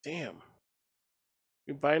 Damn.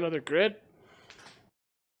 We buy another grid?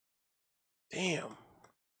 Damn.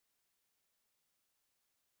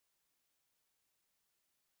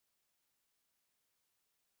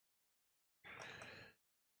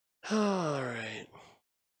 All right.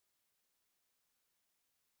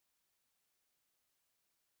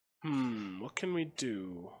 What can we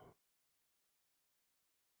do?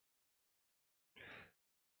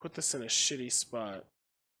 Put this in a shitty spot.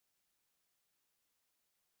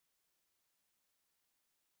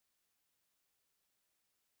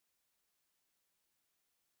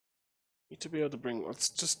 Need to be able to bring. Let's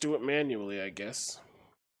just do it manually, I guess.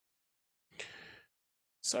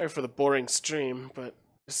 Sorry for the boring stream, but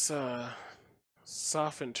this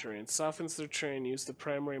soften terrain. Softens the terrain. Use the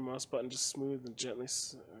primary mouse button to smooth and gently.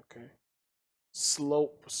 Okay.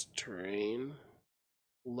 Slopes terrain.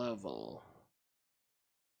 Level.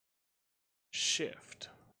 Shift.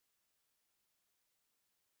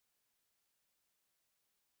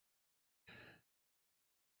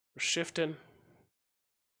 We're shifting.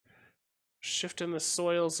 Shifting the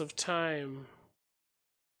soils of time.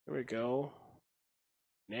 There we go.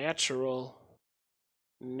 Natural.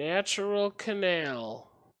 Natural canal.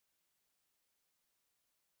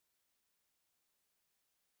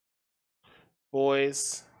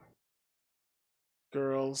 Boys.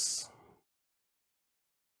 Girls.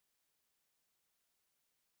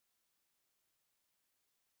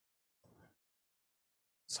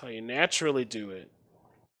 That's how you naturally do it.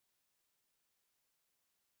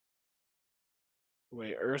 The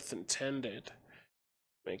way Earth intended.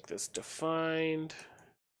 Make this defined.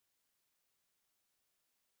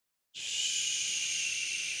 Shh.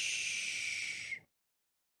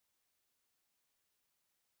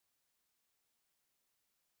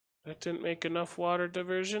 That didn't make enough water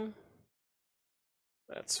diversion?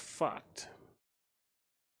 That's fucked.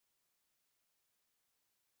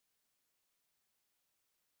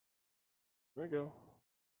 There we go.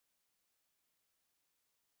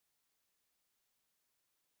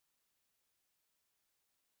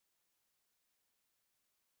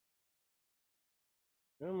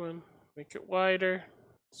 Come on, make it wider.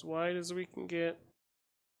 As wide as we can get.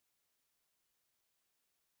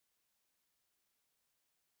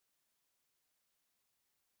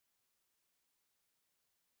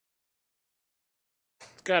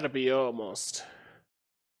 It's gotta be almost.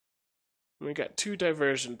 We got 2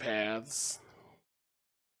 diversion paths.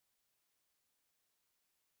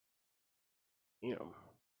 You know.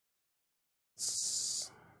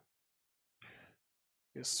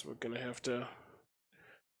 Guess we're gonna have to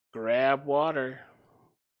grab water.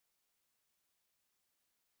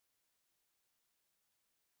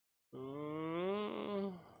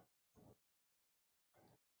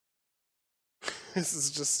 This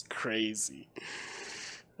is just crazy.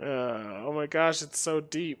 Oh my gosh, it's so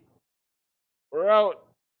deep. We're out.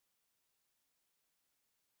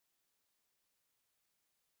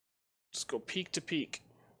 Just go peak to peak.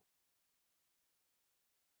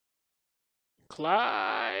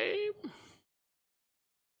 Climb.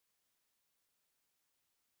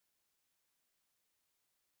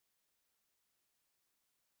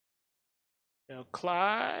 Now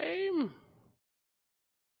climb.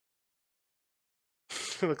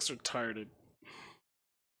 It looks retarded.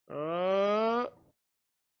 I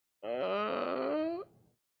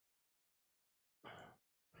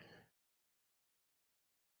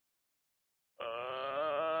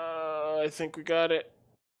think we got it.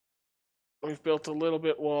 We've built a little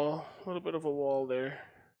bit of a wall there.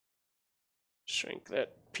 Shrink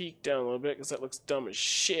that peak down a little bit because that looks dumb as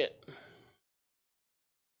shit.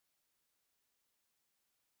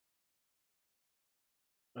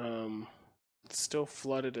 It's still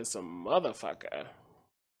flooded as a motherfucker.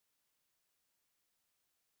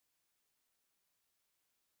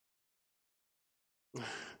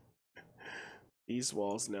 These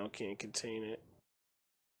walls now can't contain it.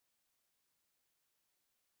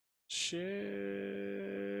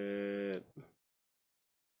 Shit.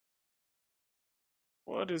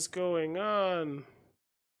 What is going on?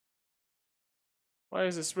 Why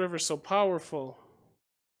is this river so powerful?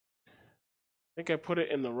 I think I put it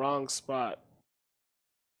in the wrong spot.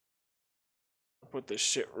 I put this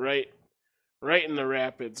shit right in the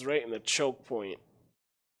rapids, right in the choke point.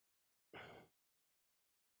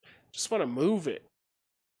 Just want to move it.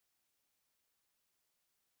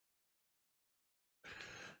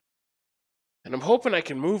 And I'm hoping I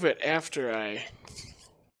can move it after I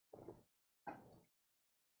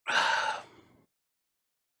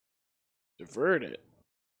divert it.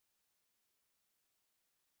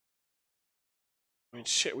 I mean,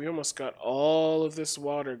 shit, we almost got all of this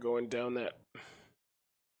water going down that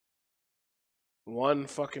one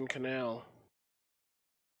fucking canal.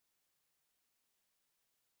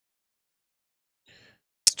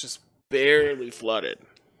 It's just barely flooded.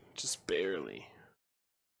 Just barely.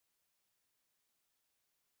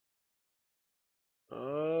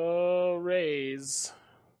 Oh, raise.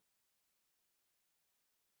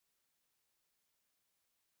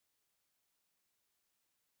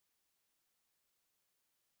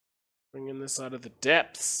 Bringing this out of the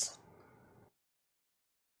depths.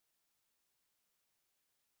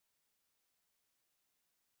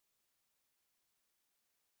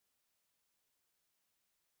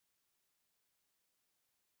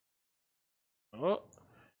 Oh.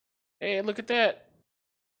 Hey, look at that.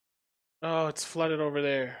 Oh, it's flooded over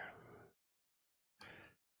there.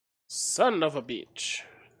 Son of a bitch.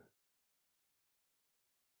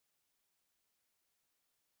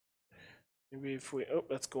 Maybe if we... Oh,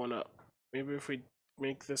 that's going up. Maybe if we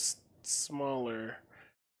make this smaller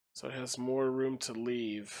so it has more room to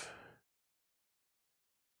leave.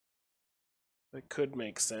 That could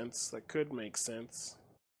make sense. That could make sense.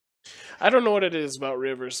 I don't know what it is about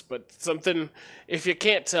rivers, but something, if you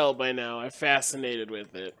can't tell by now, I'm fascinated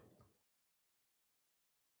with it.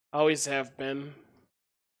 Always have been.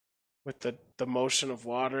 With the motion of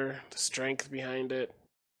water, the strength behind it.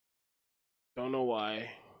 Don't know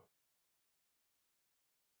why.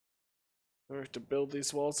 We have to build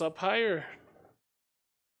these walls up higher.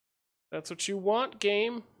 That's what you want,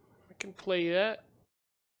 game. I can play that.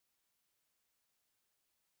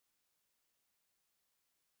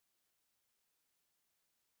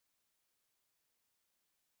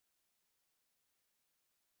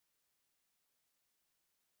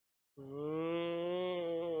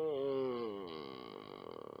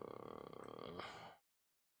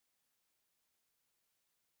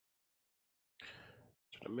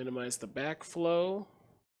 Try to minimize the backflow.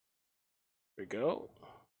 There we go.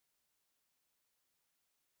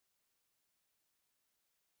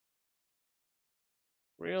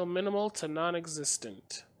 Real minimal to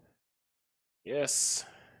non-existent. Yes.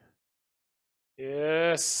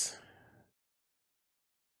 Yes.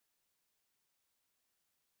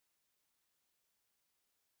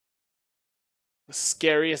 the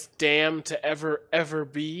scariest dam to ever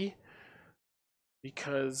be,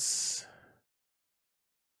 because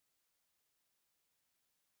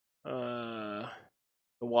the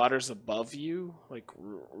water's above you, like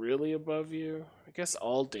really above you. I guess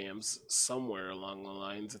all dams somewhere along the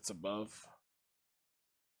lines it's above.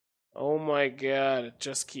 Oh my god, it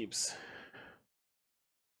just keeps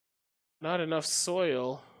not enough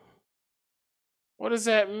soil. What does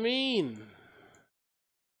that mean?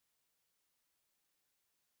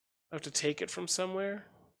 I have to take it from somewhere?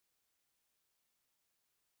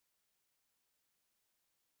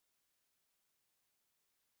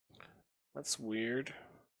 That's weird.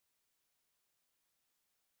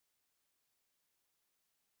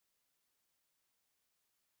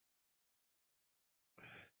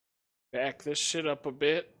 Back this shit up a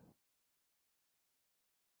bit.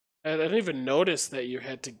 I didn't even notice that you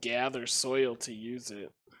had to gather soil to use it.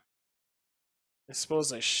 I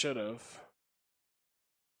suppose I should have.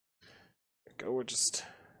 There we go, we're just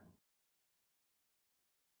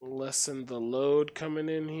lessen the load coming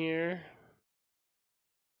in here.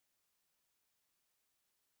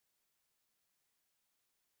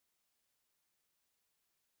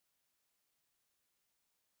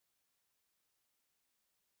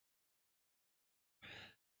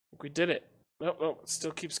 I think we did it. Nope, nope, it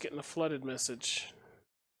still keeps getting a flooded message.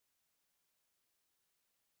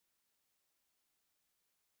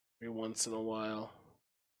 Every once in a while.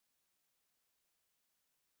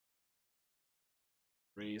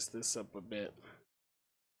 Raise this up a bit.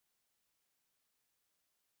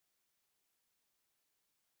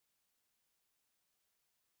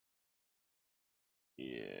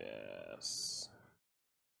 Yes.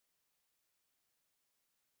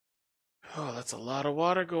 Oh, that's a lot of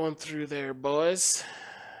water going through there, boys.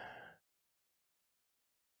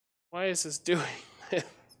 Why is this doing this?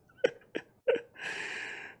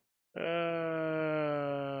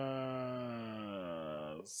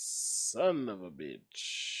 Son of a bitch.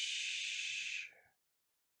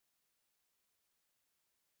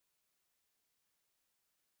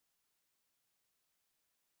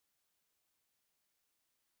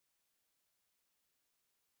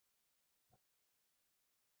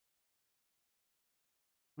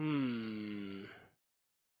 Hmm.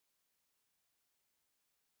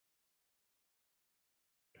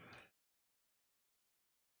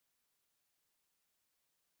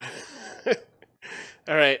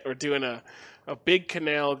 All right, we're doing a big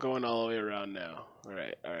canal going all the way around now. All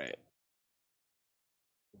right, all right.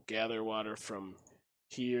 Gather water from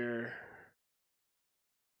here.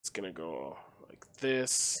 It's gonna go like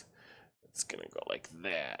this. It's gonna go like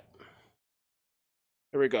that.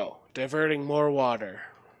 There we go. Diverting more water.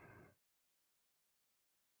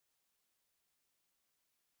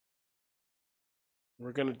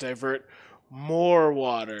 We're gonna divert more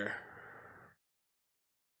water.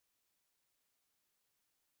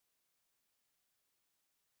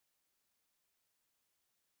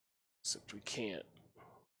 Except we can't.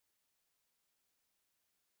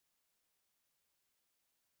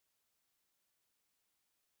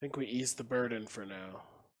 I think we ease the burden for now.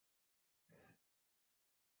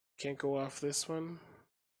 Can't go off this one.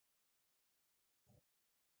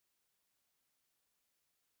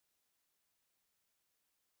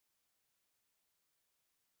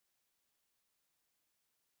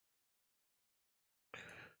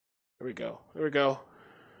 There we go. There we go.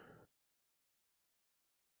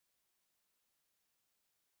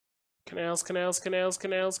 Canals, canals, canals,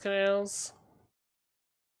 canals, canals.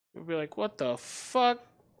 We'll be like, what the fuck?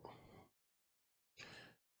 There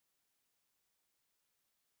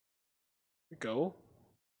we go.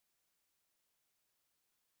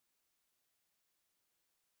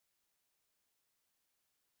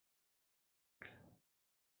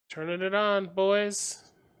 Turning it on, boys.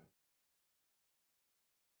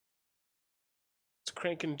 It's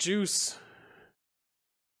cranking juice.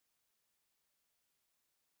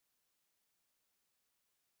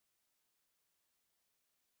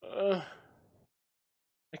 I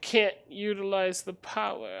can't utilize the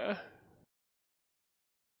power.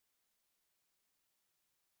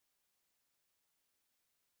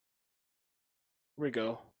 Here we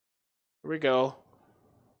go. Here we go.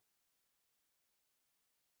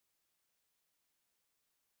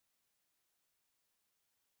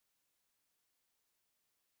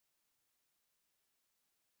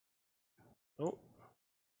 Oh.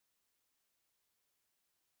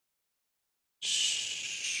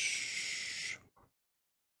 Shh.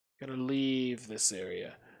 Gotta leave this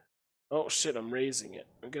area. Oh shit, I'm raising it.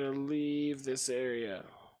 I'm gonna leave this area.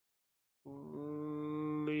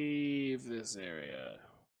 Leave this area.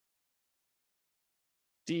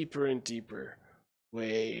 Deeper and deeper.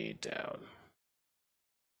 Way down.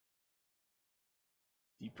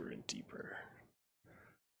 Deeper and deeper.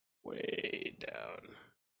 Way down.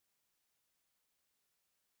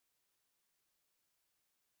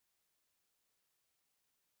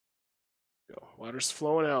 Go. Water's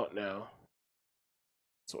flowing out now.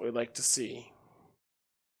 That's what we like to see.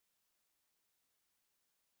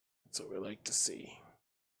 That's what we like to see.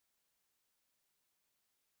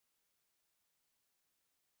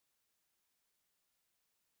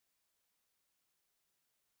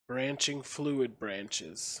 Branching fluid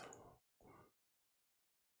branches.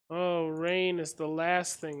 Oh, rain is the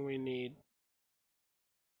last thing we need.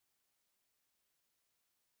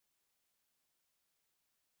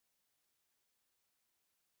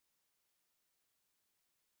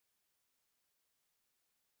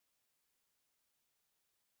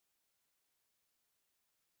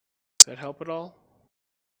 Does that help at all?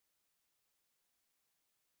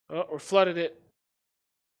 Oh, we're flooded it.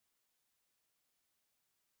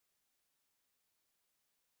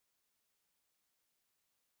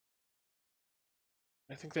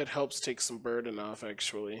 I think that helps take some burden off,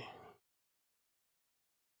 actually.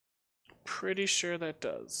 Pretty sure that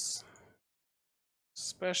does.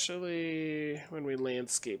 Especially when we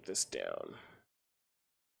landscape this down.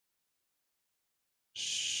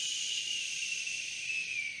 Shh.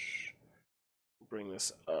 Bring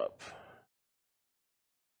this up.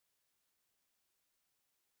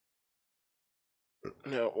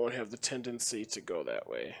 No, it won't have the tendency to go that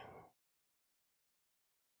way.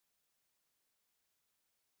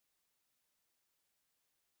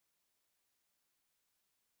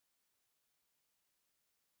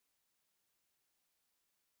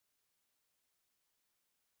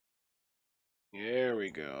 There we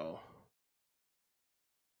go.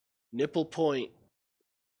 Nipple point.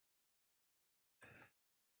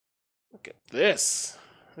 Look at this.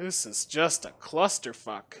 This is just a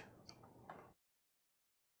clusterfuck.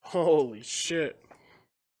 Holy shit.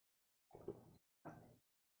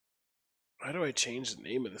 Why do I change the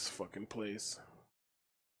name of this fucking place?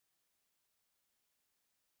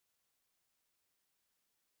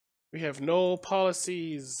 We have no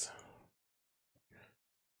policies.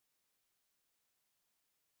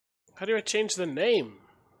 How do I change the name?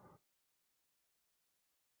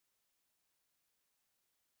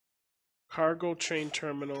 Cargo train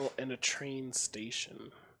terminal and a train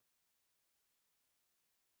station.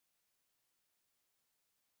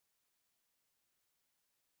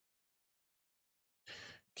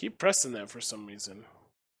 Keep pressing that for some reason.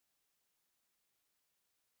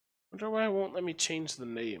 Wonder why it won't let me change the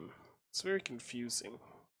name. It's very confusing.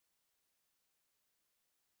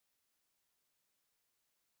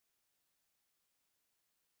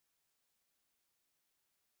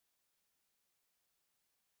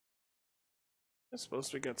 I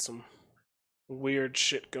suppose we got some weird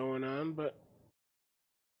shit going on, but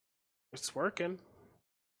it's working.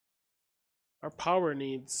 Our power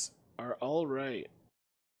needs are all right.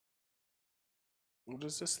 What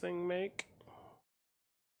does this thing make?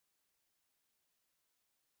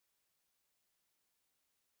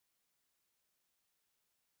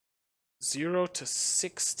 Zero to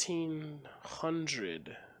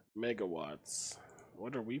 1,600 megawatts.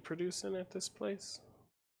 What are we producing at this place?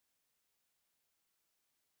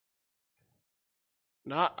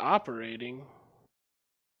 Not operating.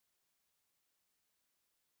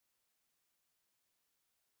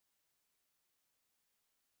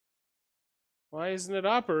 Why isn't it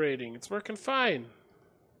operating? It's working fine.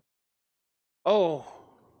 Oh,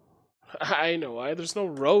 I know why. There's no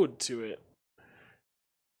road to it.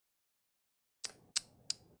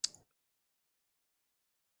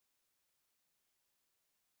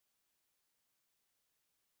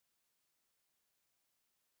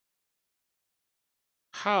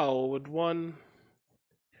 How would one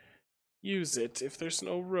use it if there's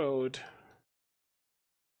no road?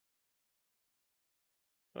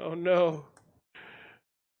 Oh no.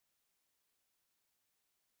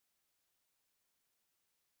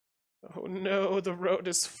 Oh no, the road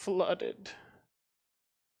is flooded.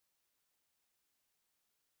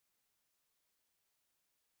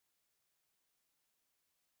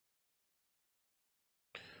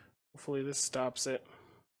 Hopefully this stops it.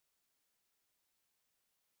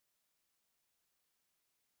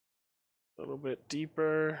 A little bit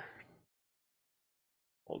deeper.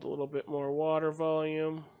 Hold a little bit more water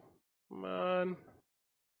volume. Come on.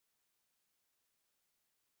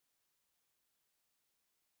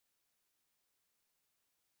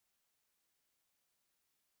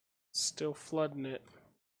 Still flooding it.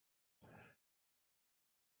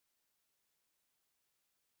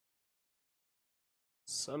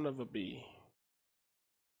 Son of a bee.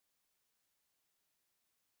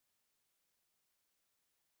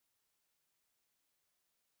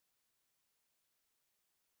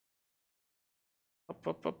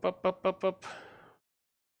 Up, up, up, up, up, up, up.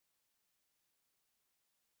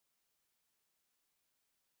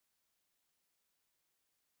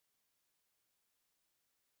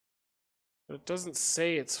 But it doesn't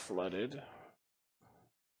say it's flooded.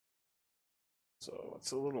 So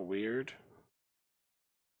it's a little weird.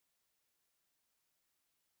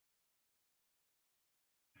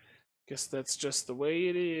 Guess that's just the way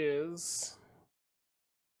it is.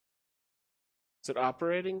 Is it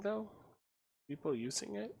operating though? People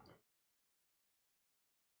using it?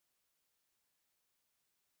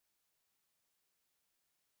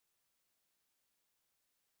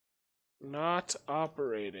 Not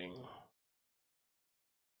operating.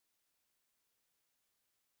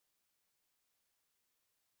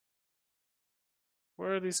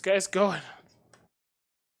 Where are these guys going?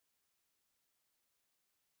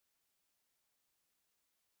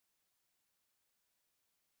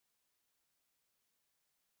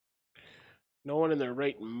 No one in their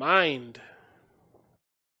right mind.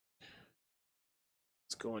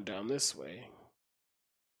 It's going down this way.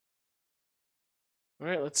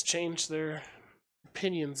 Alright, let's change their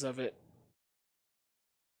opinions of it.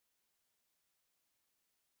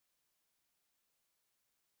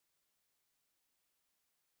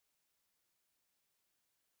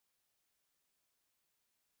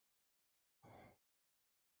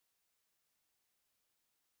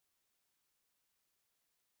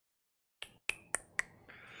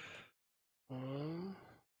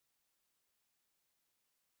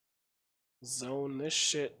 Zone this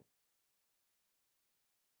shit.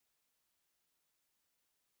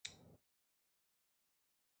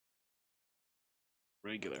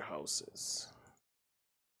 Regular houses.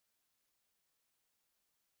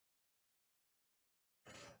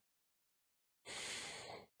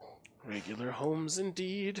 Regular homes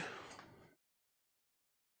indeed.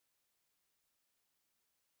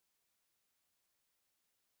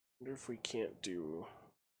 Wonder if we can't do...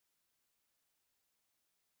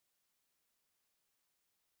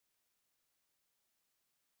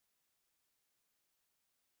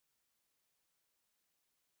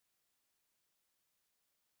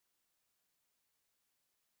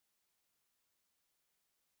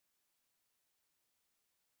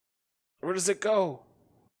 Where does it go?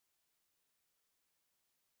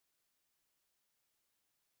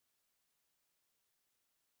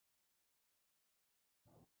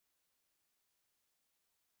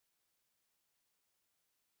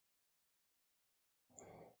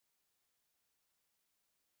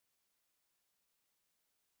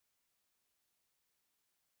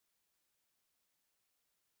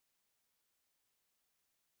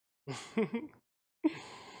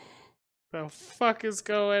 The fuck is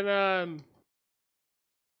going on?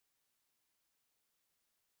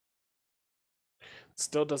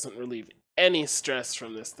 Still doesn't relieve any stress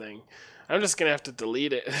from this thing. I'm just gonna have to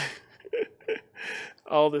delete it.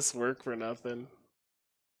 All this work for nothing.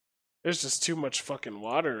 There's just too much fucking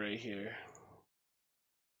water right here.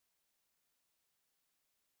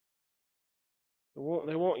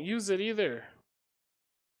 They won't use it either.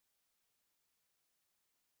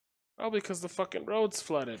 Probably because the fucking road's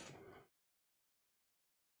flooded.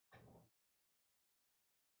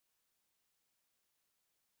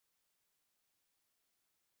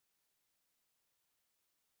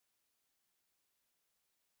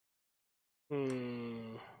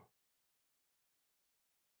 Hmm.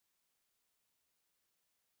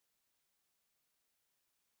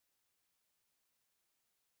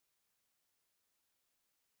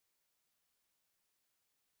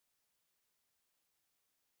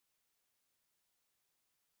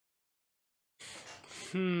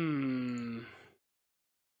 Hmm.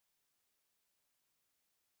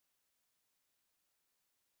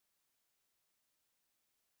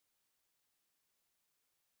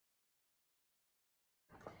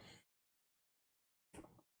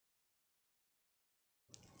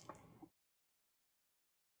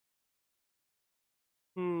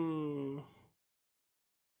 Hmm.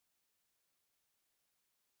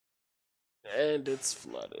 And it's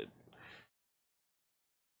flooded.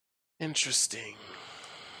 Interesting.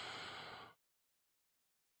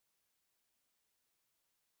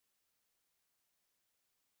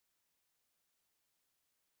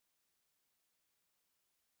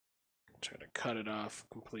 Try to cut it off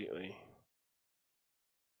completely.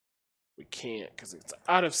 We can't because it's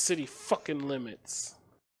out of city fucking limits.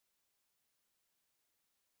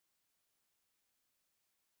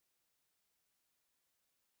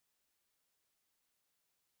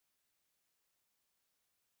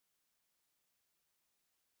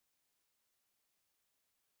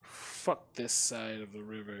 Fuck this side of the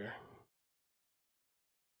river.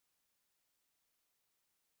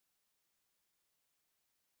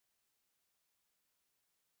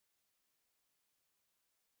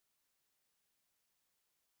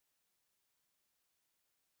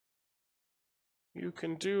 You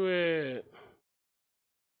can do it.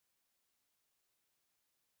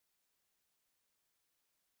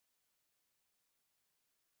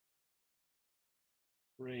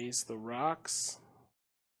 Raise the rocks.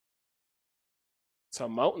 That's how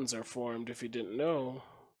mountains are formed, if you didn't know.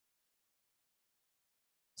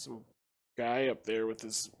 Some guy up there with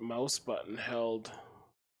his mouse button held.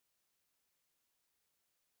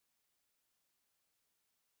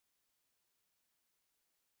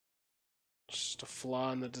 Just a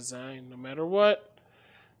flaw in the design. No matter what,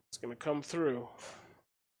 it's going to come through.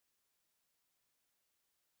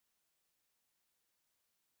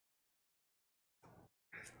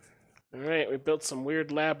 Alright, we built some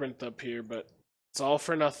weird labyrinth up here, but it's all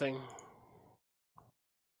for nothing.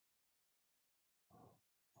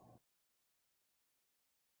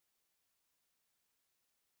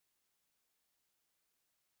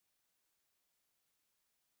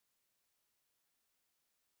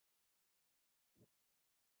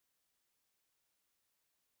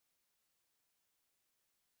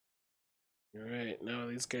 Alright, now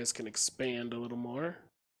these guys can expand a little more.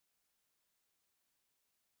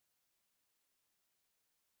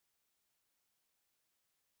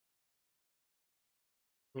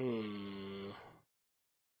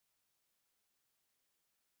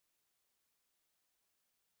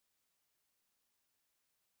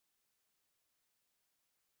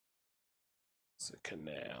 It's a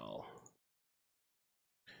canal.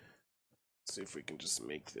 Let's see if we can just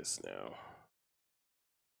make this now.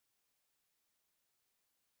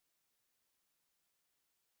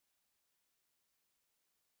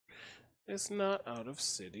 It's not out of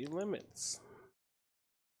city limits.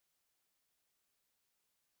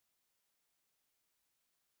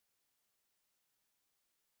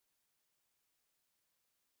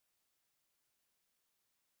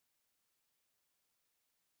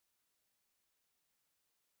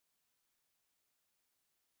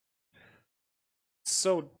 It's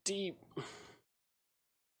so deep.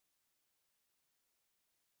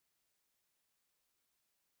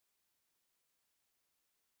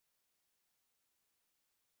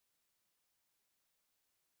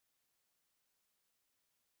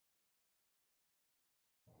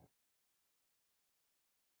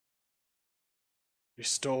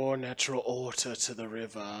 Restore natural order to the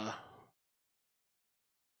river.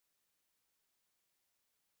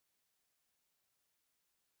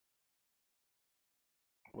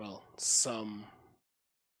 Well, some.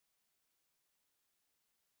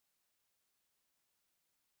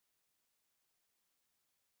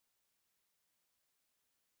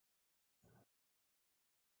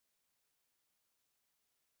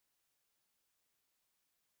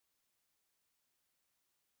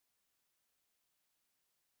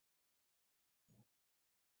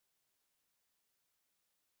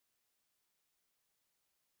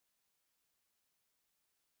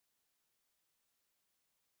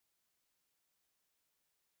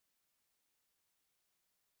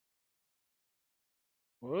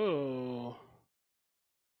 Whoa.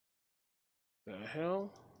 The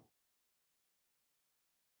hell?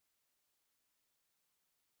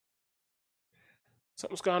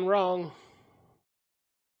 Something's gone wrong.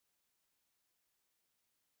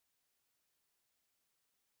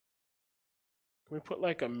 Can we put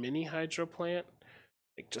like a mini hydro plant?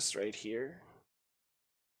 Like just right here?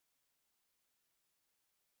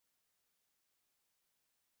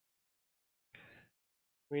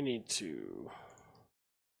 We need to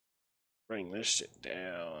bring this shit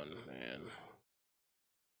down, man.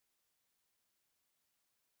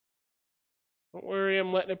 Don't worry,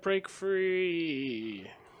 I'm letting it break free.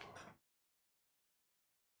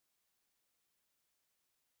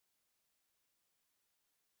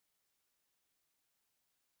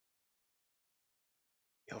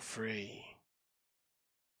 You're free.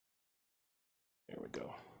 There we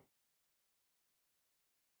go.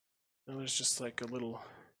 Now there's just like a little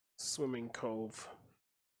swimming cove.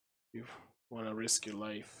 You want to risk your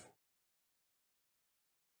life.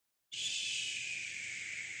 Shh.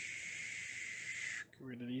 Get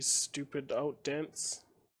rid of these stupid outdents.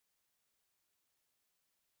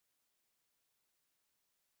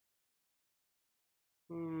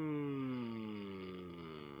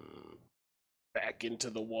 Back into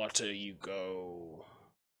the water you go.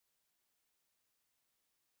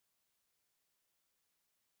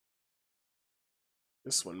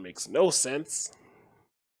 This one makes no sense.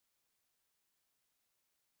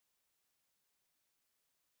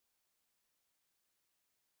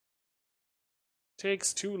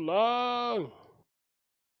 Takes too long.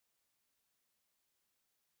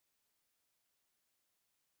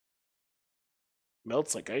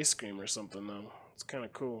 Melts like ice cream or something though. It's kind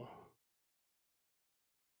of cool.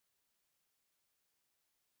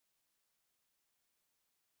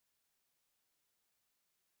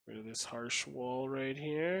 Rid of this harsh wall right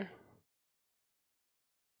here.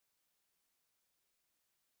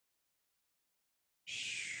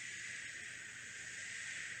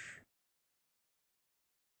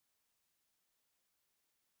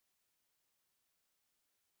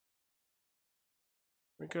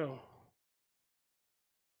 There we go.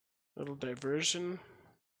 Little diversion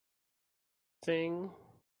thing.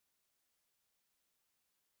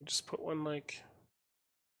 Just put one like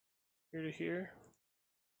here to here.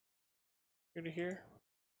 Here to here.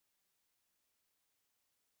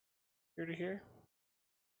 Here to here.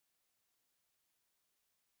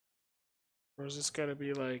 Or is this gotta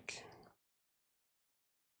be like,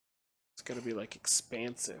 it's gotta be like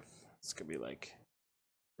expansive. It's gonna be like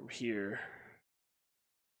from here.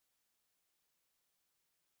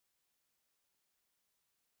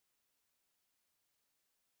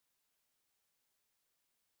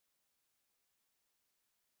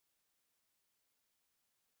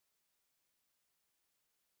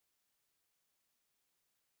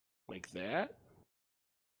 Like that.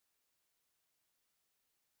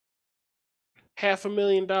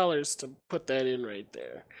 $500,000 to put that in right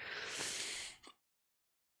there.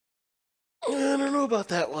 I don't know about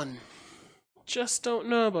that one. Just don't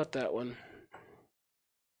know about that one.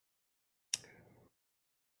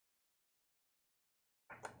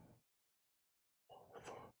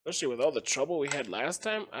 Especially with all the trouble we had last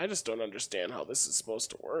time, I just don't understand how this is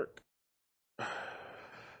supposed to work.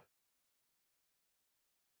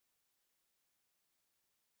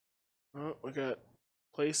 Oh, we got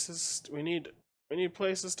places. We need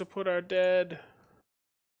places to put our dead.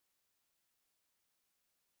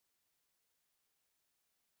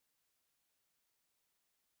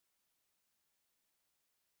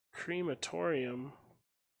 Crematorium.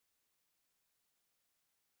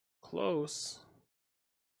 Close.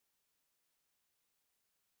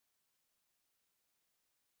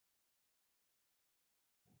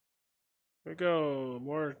 Here we go.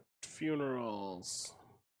 More funerals.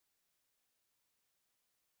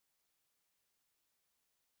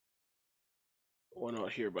 One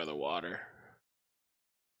out here by the water.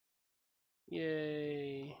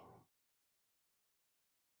 Yay.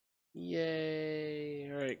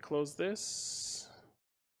 Yay. Alright, close this.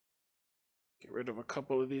 Get rid of a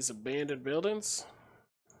couple of these abandoned buildings.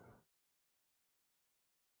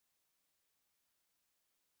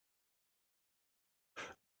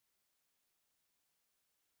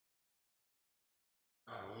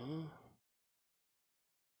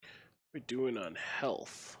 We're doing on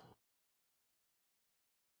health.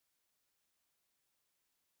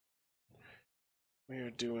 We are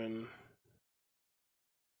doing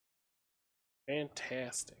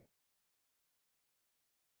fantastic.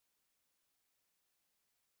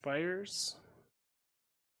 Fires.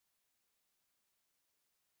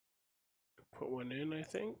 Put one in, I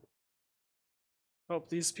think. Help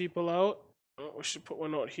these people out. Oh, we should put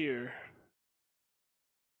one out here.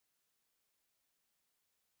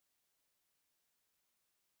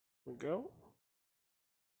 There we go.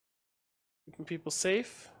 Keeping people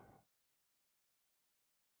safe.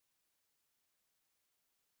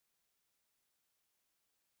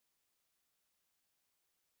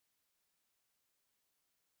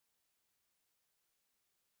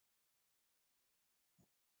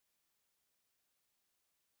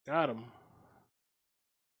 Got him.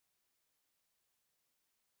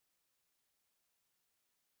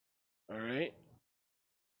 All right.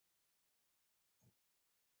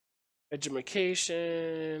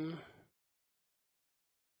 Education.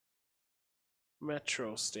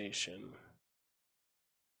 Metro station.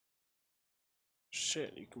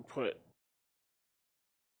 Shit, you can put.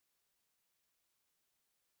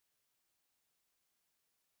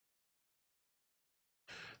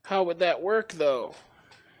 How would that work though?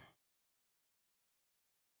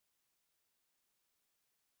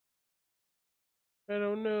 I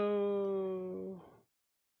don't know.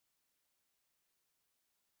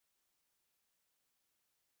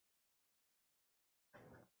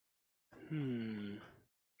 The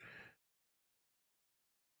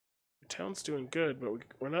town's doing good, but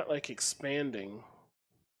we're not like expanding.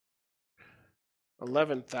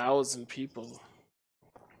 11,000 people.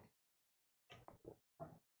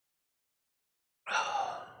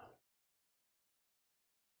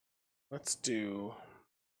 Let's do.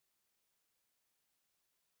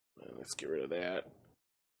 Let's get rid of that.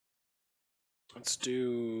 Let's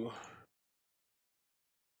do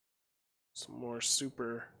some more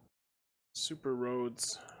super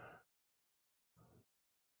roads.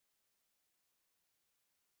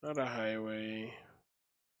 Not a highway.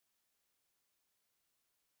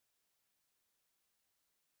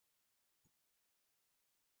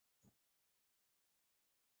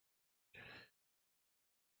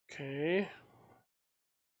 Okay.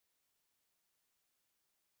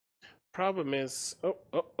 Problem is, oh.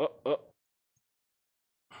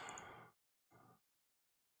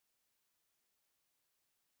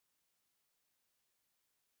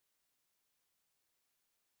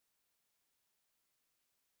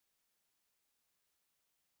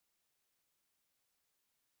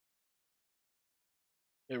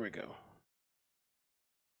 There we go.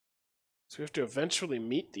 So we have to eventually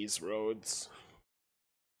meet these roads.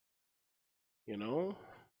 You know?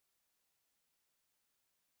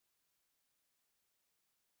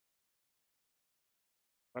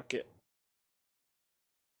 Fuck it.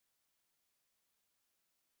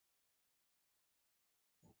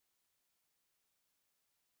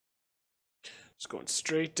 Just going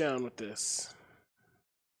straight down with this.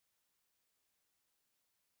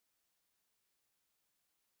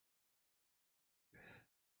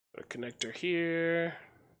 Put a connector here.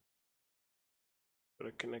 Put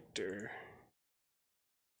a connector.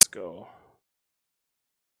 Let's go.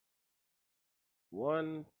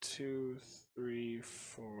 1, 2, 3,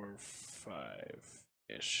 4,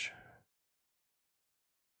 5-ish.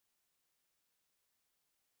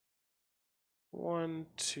 1,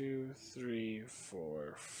 2, 3,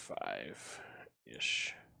 4,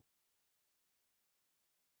 5-ish.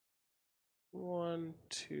 1,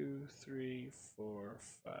 2, 3, 4,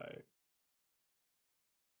 5.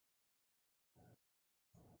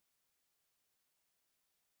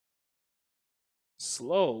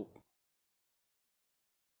 Slope.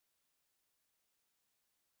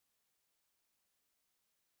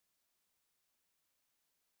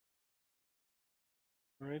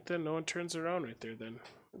 Right then, no one turns around right there then.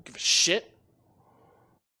 Don't give a shit.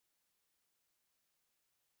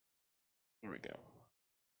 There we go.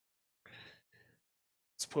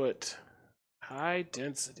 Let's put high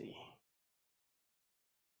density.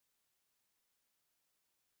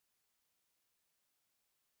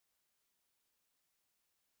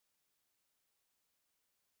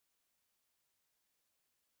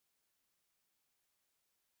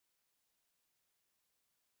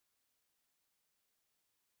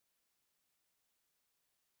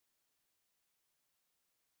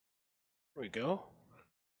 There we go.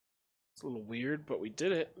 It's a little weird, but we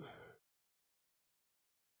did it.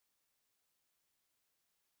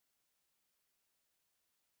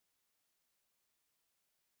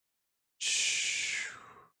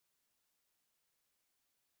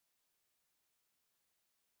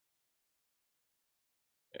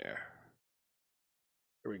 There.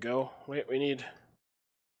 Here we go. Wait, we need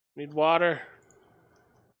water.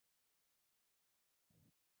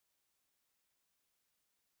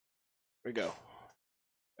 Here we go.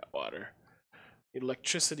 Got water. Need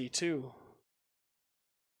electricity too.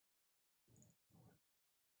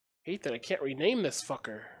 Hate that I can't rename this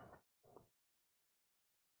fucker.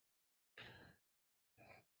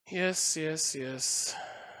 Yes, yes, yes.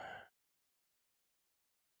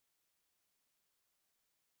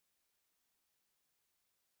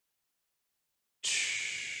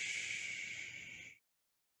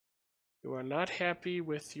 You are not happy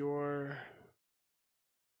with your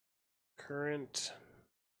current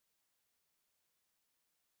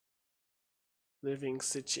living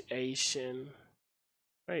situation.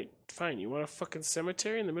 Right, fine. You want a fucking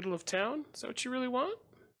cemetery in the middle of town? Is that what you really want?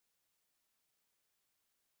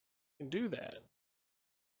 You can do that.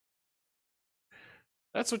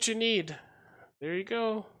 That's what you need. There you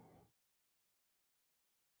go.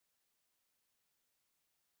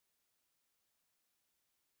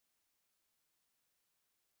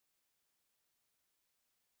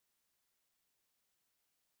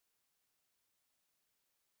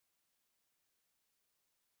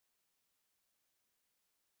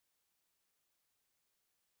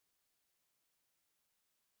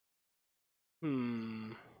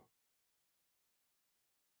 Hmm.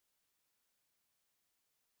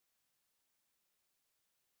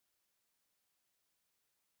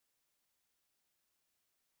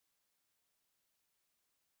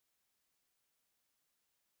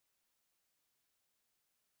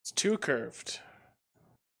 It's too curved.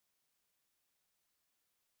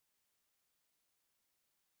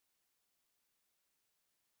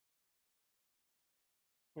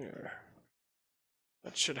 Here.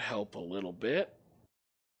 That should help a little bit.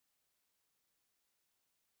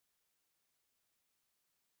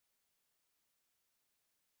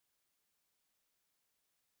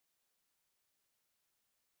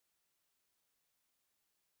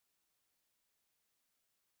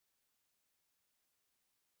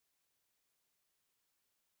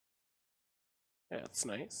 Yeah, that's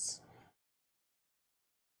nice.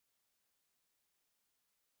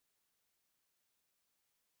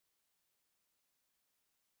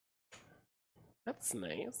 That's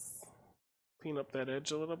nice. Clean up that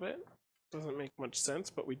edge a little bit. Doesn't make much sense,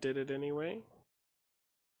 but we did it anyway.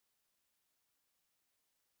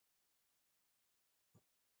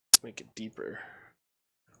 Let's make it deeper.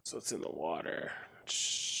 So it's in the water.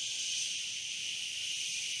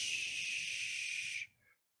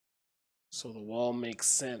 So the wall makes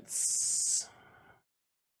sense.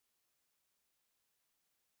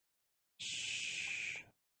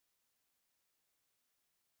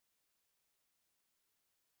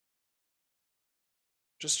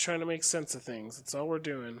 Just trying to make sense of things. That's all we're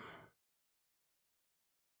doing.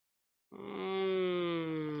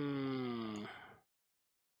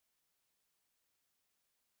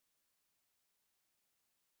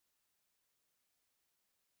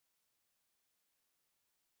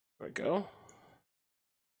 There we go.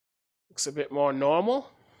 Looks a bit more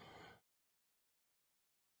normal.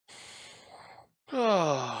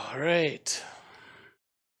 Oh, right.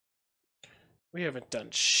 We haven't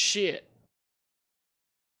done shit.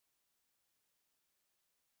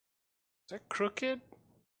 Is that crooked?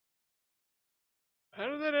 How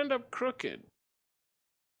did that end up crooked?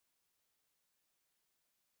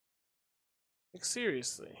 Like,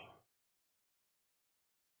 seriously.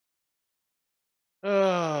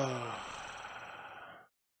 Oh.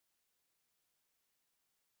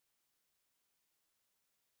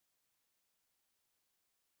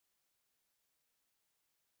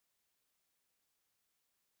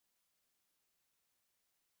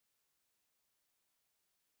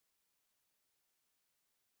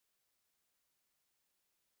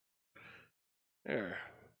 There.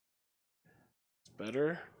 It's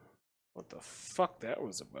better. What the fuck that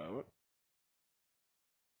was about?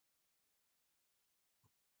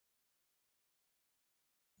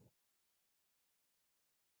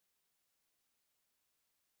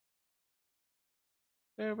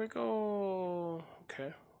 There we go.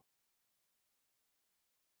 Okay.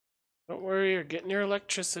 Don't worry, you're getting your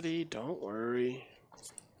electricity. Don't worry.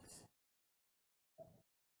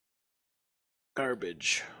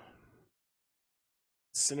 Garbage.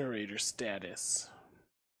 Incinerator status.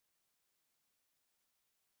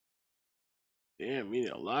 Damn, we need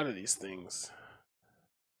a lot of these things.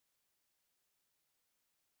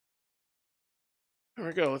 There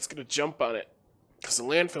we go. Let's get a jump on it. Because the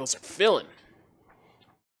landfills are filling.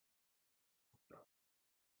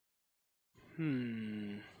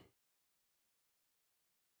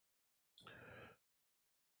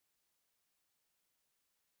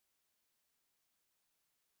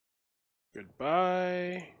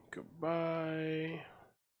 Goodbye. Goodbye.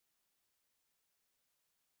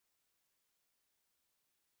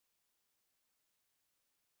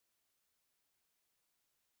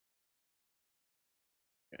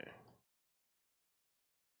 Okay.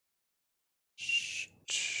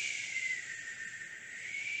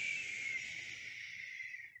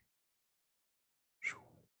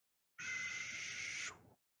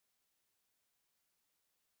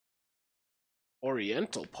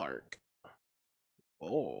 Oriental Park.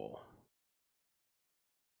 Oh.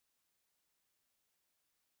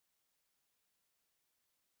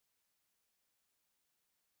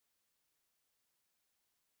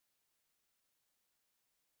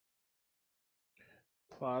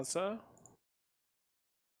 Plaza.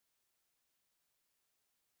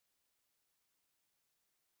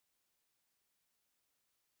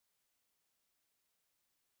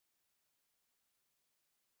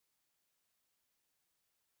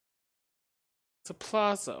 It's a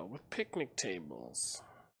plaza with picnic tables.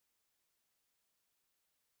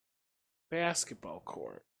 Basketball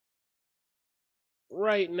court.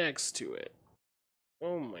 Right next to it.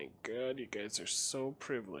 Oh my god, you guys are so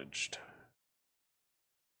privileged.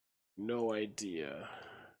 No idea.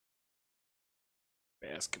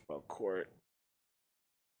 Basketball court.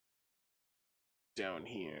 Down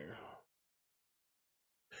here.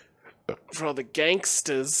 For all the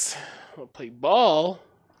gangsters who play ball.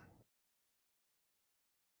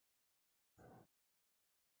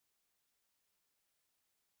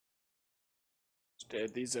 Just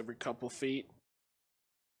add these every couple feet.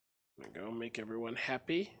 There we go, make everyone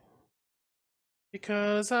happy.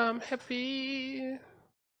 Because I'm happy.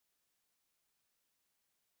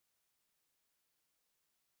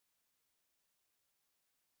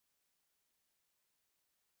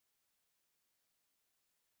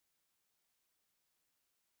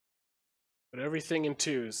 But everything in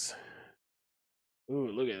twos.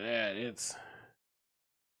 Ooh, look at that. It's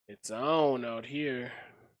on out here.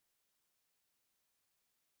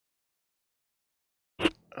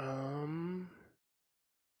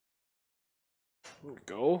 Here we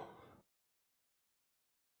go.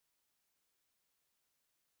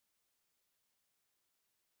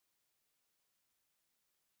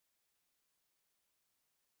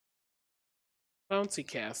 Bouncy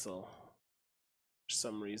castle. For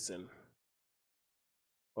some reason.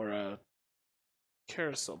 Or a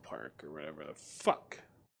carousel park or whatever the fuck.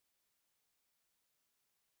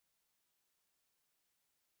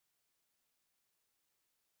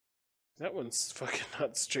 That one's fucking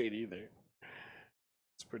not straight either.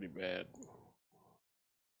 It's pretty bad.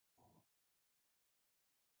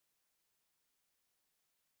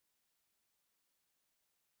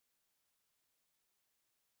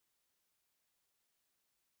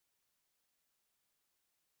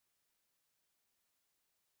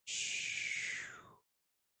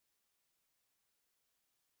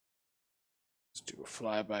 Let's do a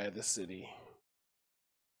flyby of the city.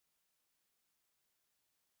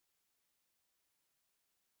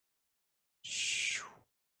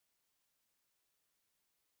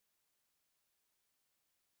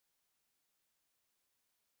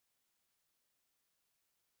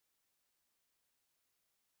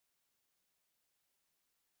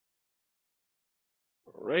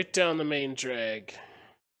 Right down the main drag. Here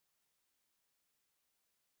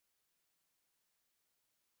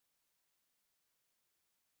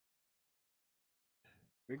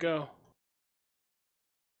we go.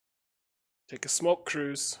 Take a smoke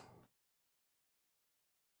cruise.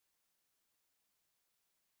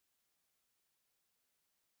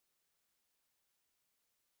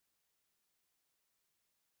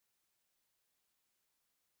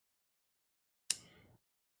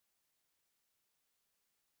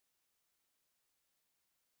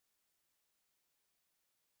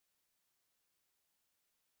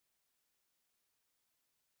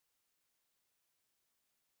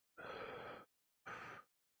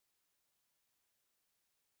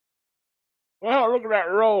 Wow, look at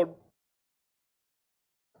that road.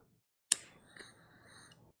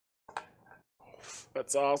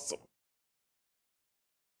 That's awesome.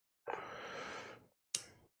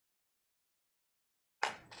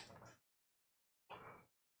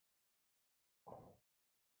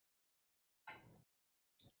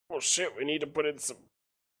 Oh shit, we need to put in some...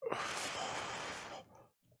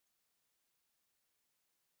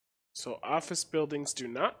 So office buildings do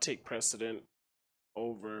not take precedent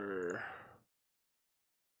over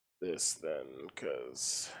this then,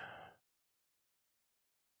 because...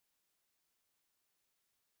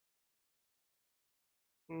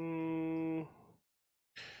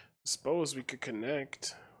 Suppose we could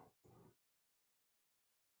connect.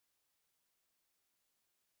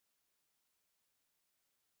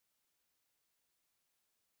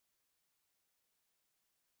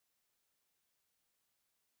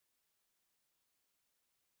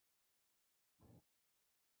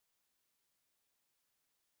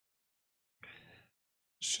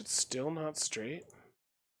 Shit, still not straight.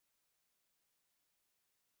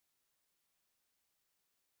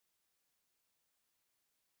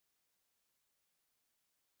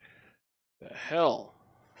 The hell?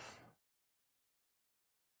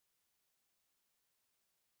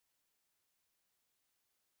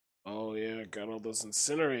 Oh yeah, got all those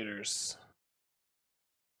incinerators.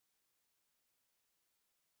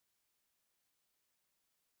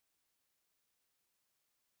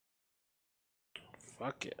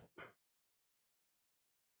 Fuck it.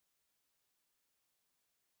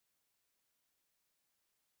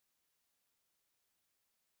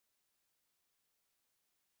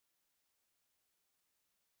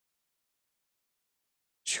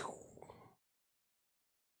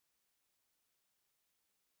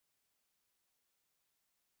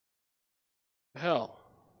 Hell.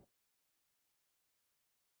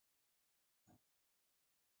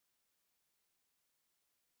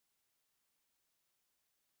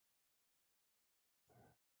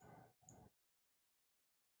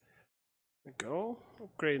 There we go.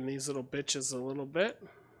 Upgrading these little bitches a little bit.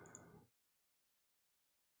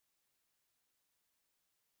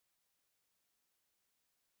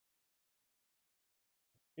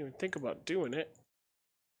 Even think about doing it.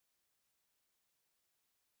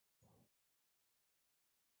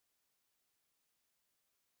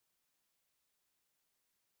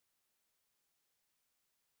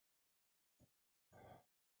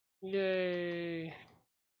 Yay.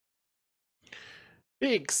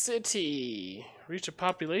 Big city. Reach a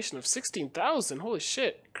population of 16,000. Holy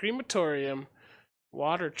shit. Crematorium.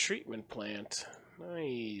 Water treatment plant.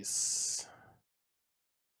 Nice.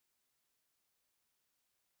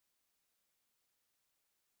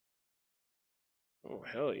 Oh,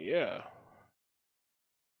 hell yeah.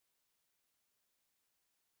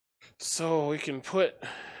 So we can put...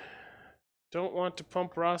 Don't want to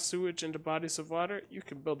pump raw sewage into bodies of water? You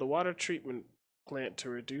can build a water treatment plant to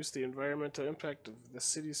reduce the environmental impact of the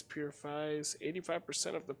city's purifies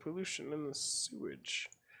 85% of the pollution in the sewage.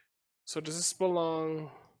 So does this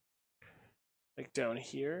belong like down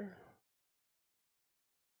here?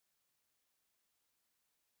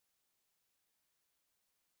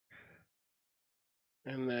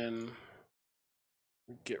 And then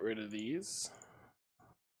get rid of these.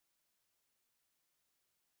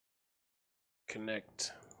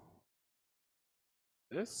 Connect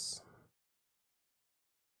this.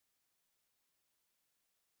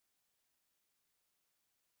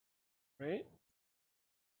 Right?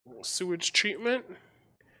 Sewage treatment. Here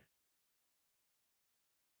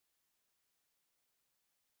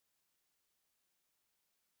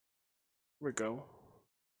we go.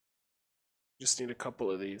 Just need a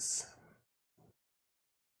couple of these.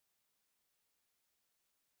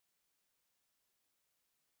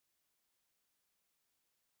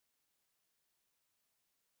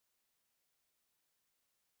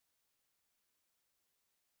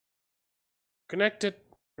 Connected,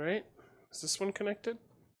 right? Is this one connected?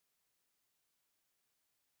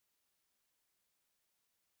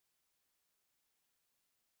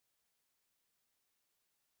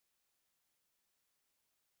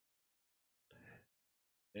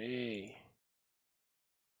 Hey.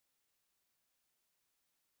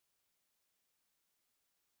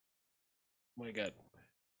 Oh my god.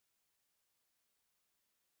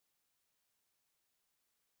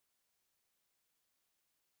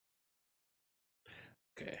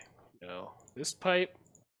 Okay, now this pipe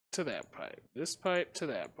to that pipe, this pipe to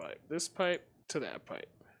that pipe, this pipe to that pipe.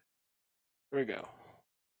 Here we go.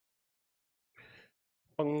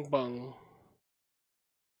 Bung bung.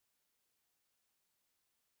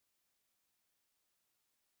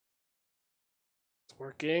 It's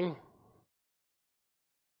working.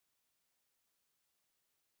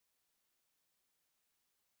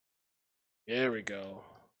 There we go.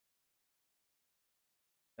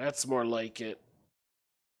 That's more like it.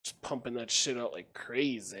 Just pumping that shit out like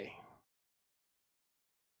crazy.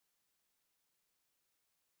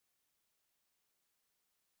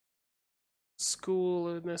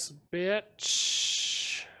 School in this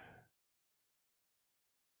bitch.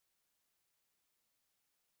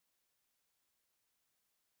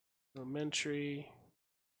 Elementary.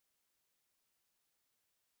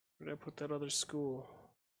 Where did I put that other school?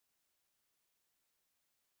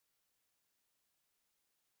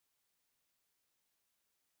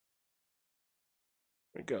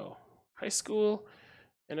 There we go. High school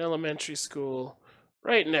and elementary school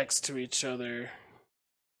right next to each other.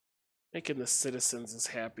 Making the citizens as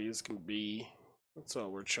happy as can be. That's all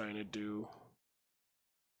we're trying to do.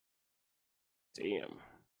 Damn.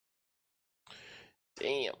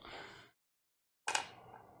 Damn.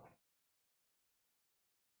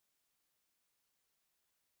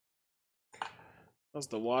 How's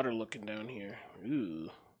the water looking down here? Ooh.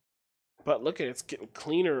 But look at it, it's getting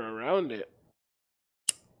cleaner around it.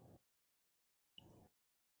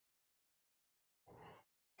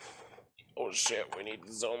 Oh shit, we need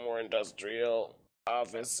to zone more industrial,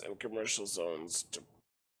 office, and commercial zones to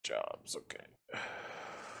jobs. Okay.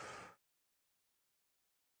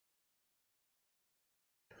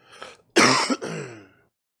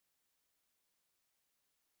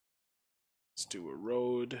 Let's do a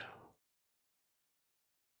road.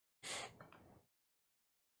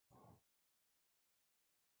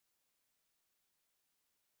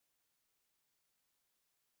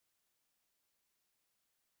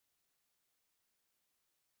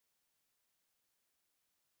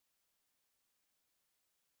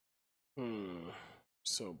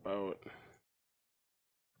 So about,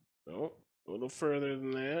 no, a little further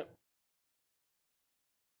than that.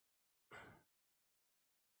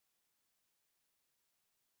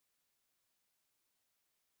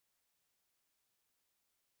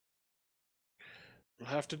 We'll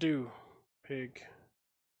have to do, pig.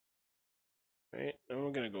 Right, now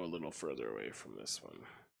we're gonna go a little further away from this one.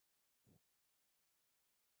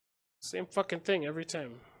 Same fucking thing every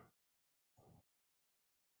time.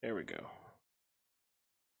 There we go.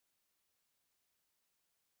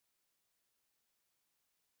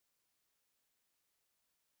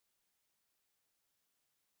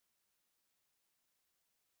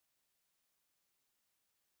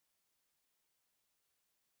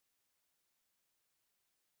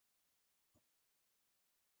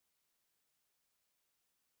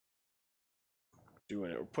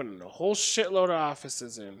 Doing it. We're putting a whole shitload of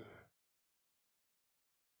offices in.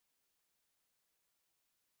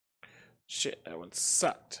 Shit, that one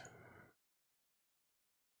sucked.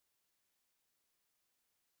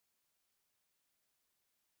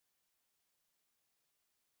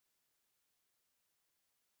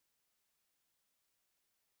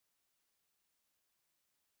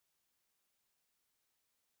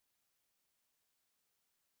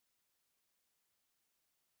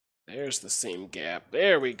 There's the same gap.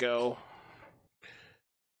 There we go.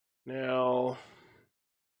 Now...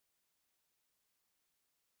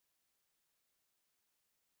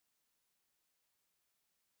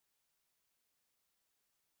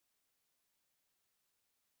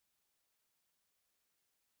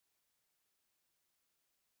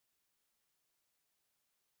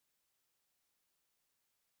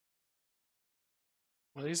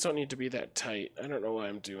 Well, these don't need to be that tight. I don't know why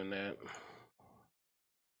I'm doing that.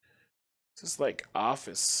 This is like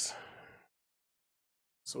office.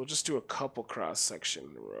 So we'll just do a couple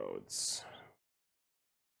cross-section roads.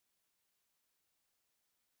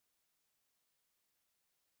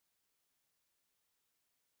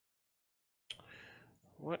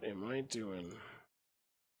 What am I doing?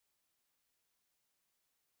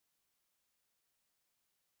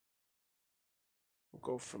 We'll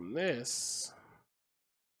go from this.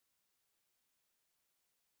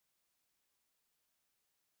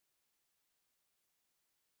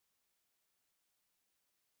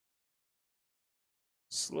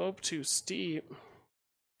 Slope too steep.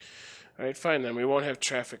 Alright, fine then. We won't have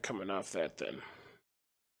traffic coming off that then.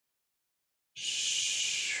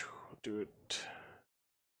 Shh. We'll do it.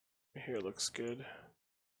 Here looks good.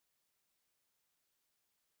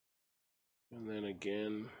 And then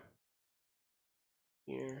again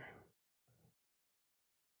here.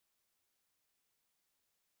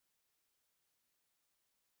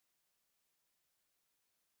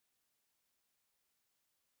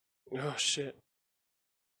 Oh shit.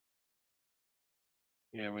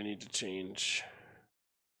 Yeah, we need to change.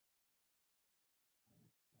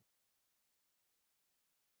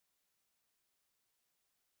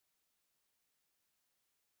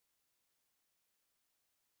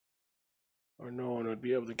 Or no one would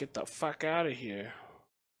be able to get the fuck out of here.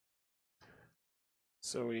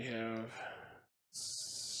 So we have...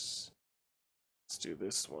 Let's do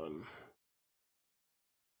this one.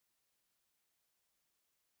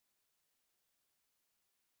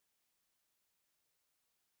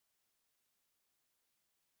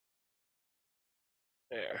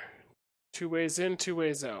 There. 2 ways in, 2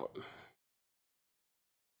 ways out.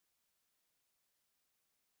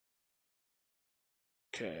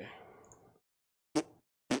 Okay.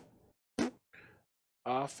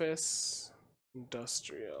 Office,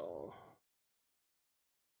 industrial.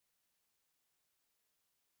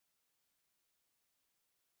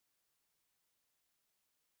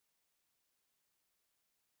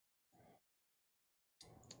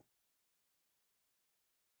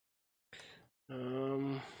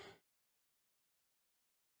 Um...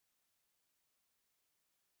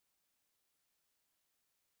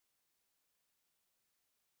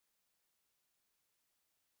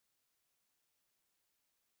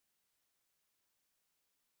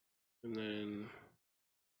 And then...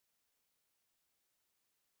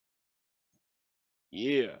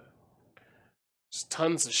 Yeah. Just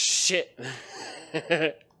tons of shit.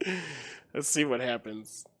 Let's see what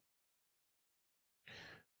happens.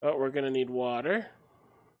 Oh, we're gonna need water.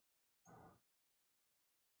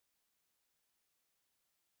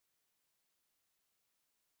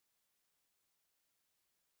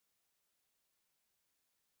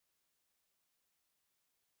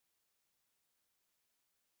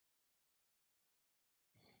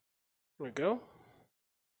 There we go.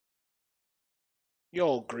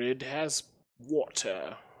 Your grid has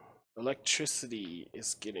water. Electricity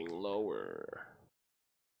is getting lower.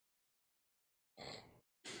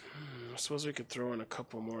 I suppose we could throw in a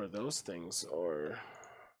couple more of those things, or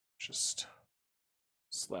just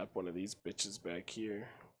slap one of these bitches back here.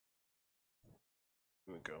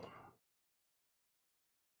 There we go.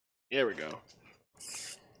 There we go.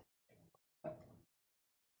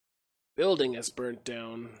 Building has burnt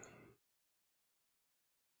down.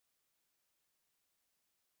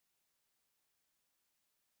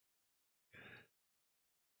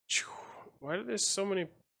 Why are there so many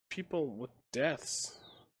people with deaths?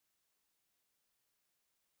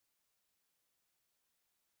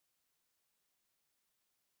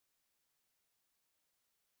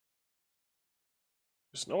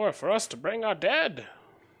 There's nowhere for us to bring our dead.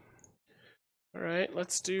 All right,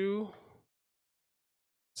 let's do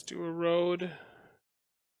a road.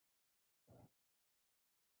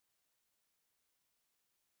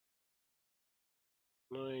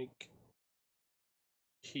 Like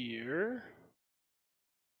here.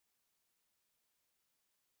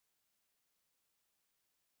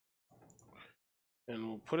 And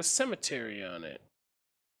we'll put a cemetery on it.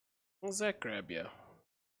 What does that grab you?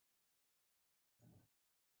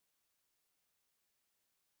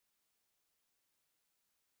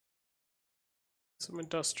 Some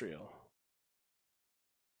industrial.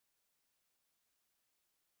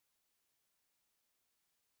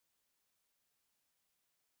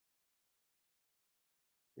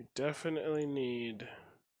 We definitely need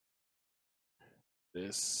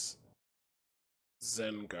this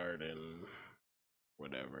Zen garden,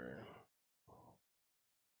 whatever.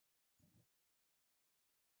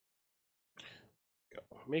 Go.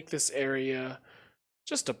 Make this area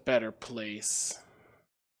just a better place.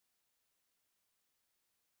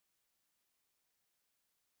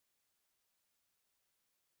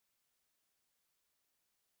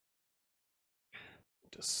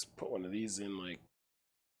 Just put one of these in, like,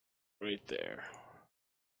 right there.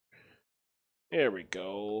 There we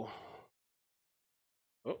go.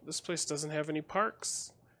 Oh, this place doesn't have any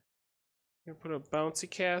parks. Here, put a bouncy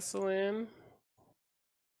castle in.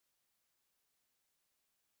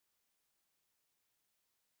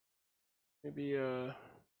 Maybe a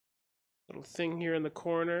little thing here in the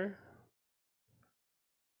corner.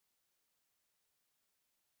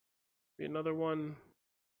 Maybe another one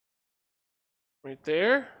right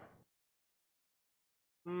there.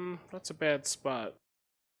 That's a bad spot.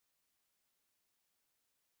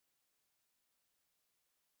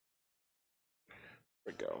 There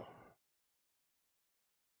we go.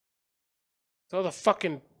 It's all the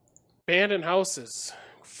fucking abandoned houses.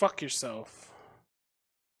 Fuck yourself.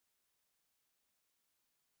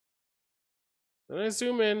 Then I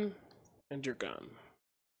zoom in, and you're gone.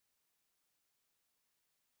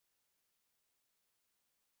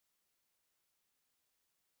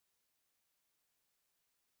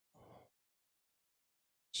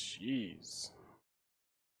 Jeez.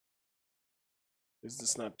 Is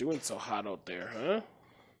this not doing so hot out there, huh?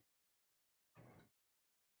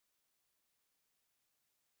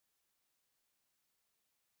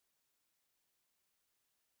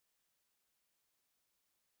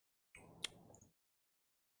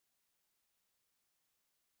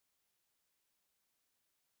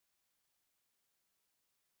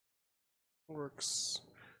 Works.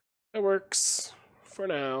 That works for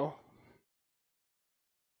now.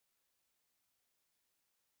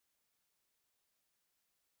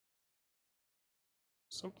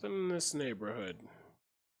 Something in this neighborhood.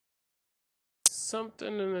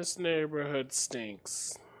 Something in this neighborhood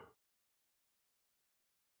stinks.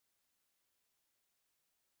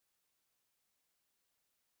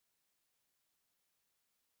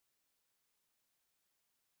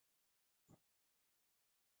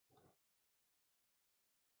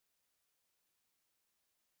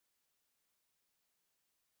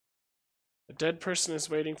 A dead person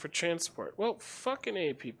is waiting for transport. Well, fucking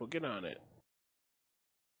A, people, get on it.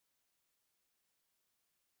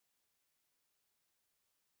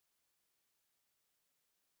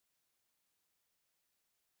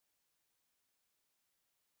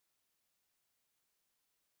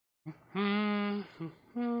 Oh,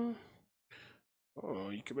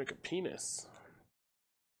 you can make a penis.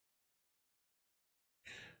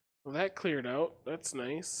 Well, that cleared out. That's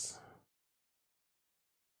nice.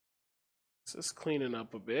 It's just cleaning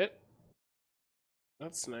up a bit.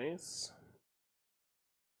 That's nice.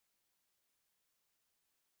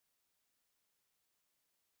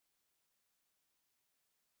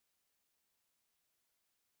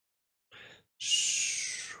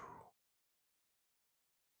 Shh.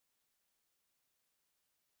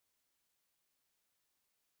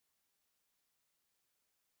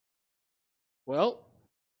 Well,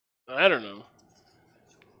 I don't know.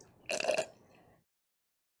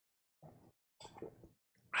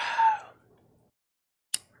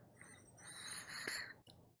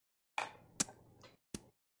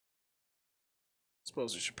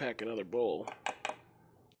 Suppose we should pack another bowl.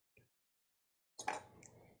 What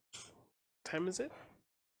time is it?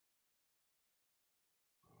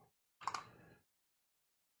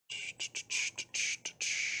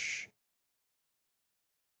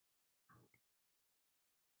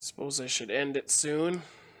 Suppose I should end it soon.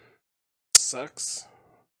 Sucks.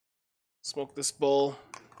 Smoke this bowl.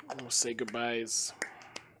 And we'll say goodbyes.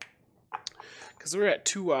 Because we're at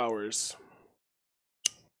 2 hours.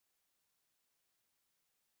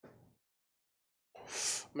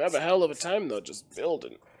 I'm having a hell of a time, though, just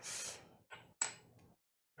building.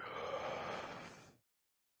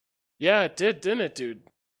 Yeah, it did, didn't it, dude?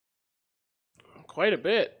 Quite a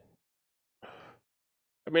bit.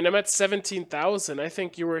 I mean, I'm at 17,000. I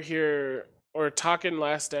think you were here, or talking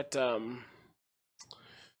last at,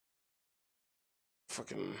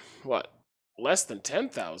 fucking, what? Less than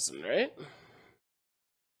 10,000, right?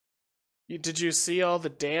 Did you see all the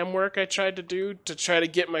dam work I tried to do to try to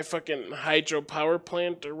get my fucking hydro power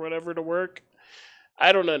plant or whatever to work?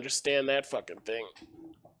 I don't understand that fucking thing.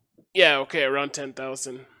 Yeah, okay, around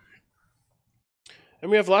 10,000. And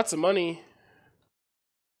we have lots of money.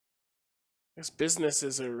 I guess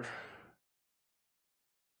businesses are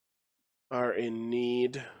are in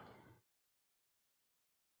need.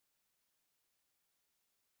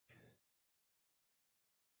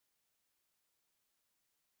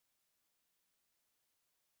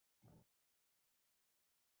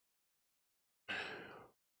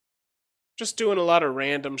 Just doing a lot of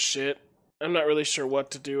random shit. I'm not really sure what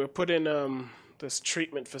to do. I put in this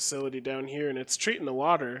treatment facility down here, and it's treating the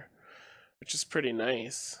water, which is pretty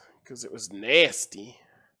nice because it was nasty.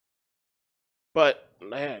 But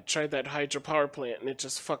I tried that hydropower plant, and it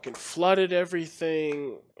just fucking flooded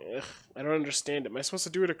everything. Ugh, I don't understand it. Am I supposed to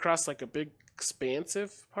do it across like a big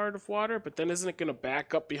expansive part of water? But then isn't it going to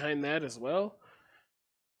back up behind that as well?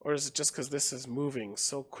 Or is it just because this is moving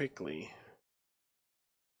so quickly?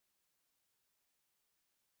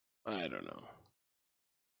 I don't know.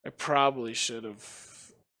 I probably should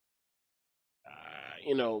have,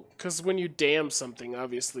 you know, because when you dam something,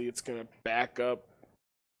 obviously it's going to back up.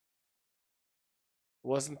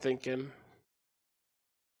 Wasn't thinking.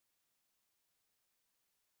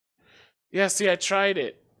 Yeah, see, I tried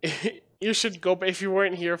it. You should go, if you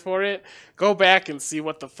weren't here for it, go back and see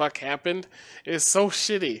what the fuck happened. It's so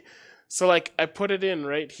shitty. So, like, I put it in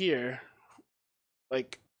right here.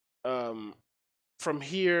 Like, from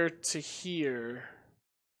here to here.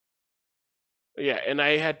 Yeah, and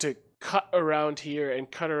I had to cut around here and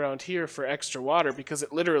cut around here for extra water because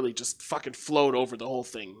it literally just fucking flowed over the whole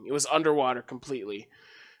thing. It was underwater completely.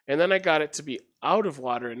 And then I got it to be out of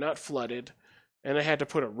water and not flooded. And I had to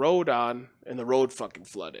put a road on, and the road fucking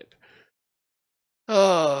flooded.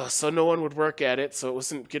 Oh, so no one would work at it, so it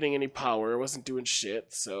wasn't getting any power, it wasn't doing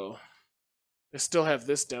shit, so I still have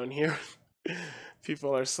this down here.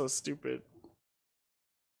 People are so stupid.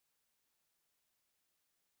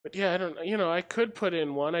 But yeah, I don't, you know, I could put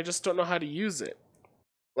in one, I just don't know how to use it.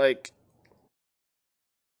 Like,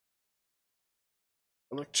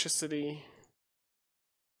 electricity,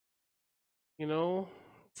 you know,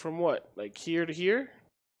 from what? Like here to here?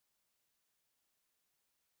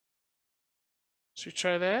 Should we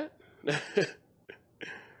try that?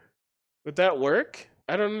 Would that work?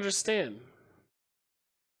 I don't understand.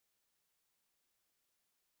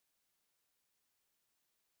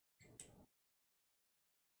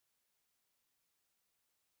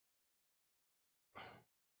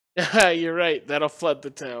 You're right, that'll flood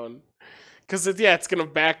the town. Because, yeah, it's going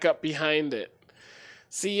to back up behind it.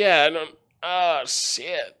 See, yeah, I don't. Oh,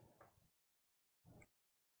 shit.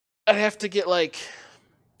 I'd have to get, like.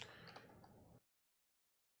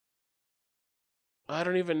 I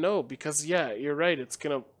don't even know. Because, yeah, you're right. It's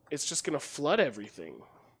just going to flood everything.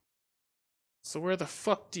 So, where the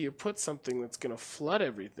fuck do you put something that's going to flood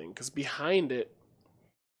everything? Because behind it,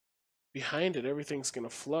 everything's going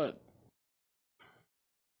to flood.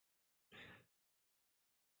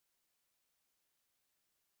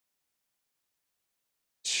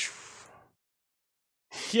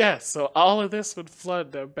 Yeah, so all of this would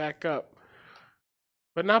flood back up.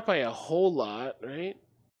 But not by a whole lot, right?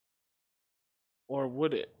 Or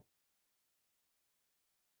would it?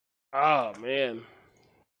 Oh, man.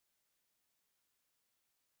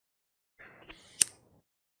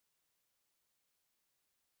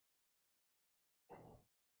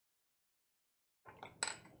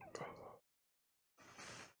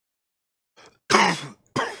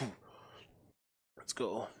 Let's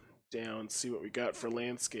go down, see what we got for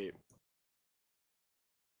landscape.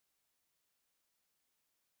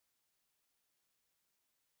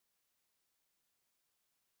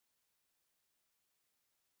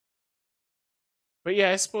 But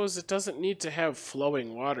yeah, I suppose it doesn't need to have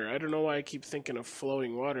flowing water. I don't know why I keep thinking of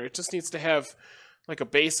flowing water. It just needs to have like a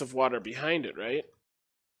base of water behind it, right?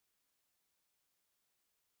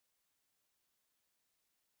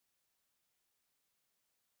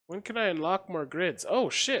 When can I unlock more grids? Oh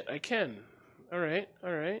shit, I can. Alright,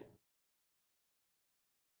 alright.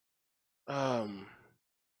 Um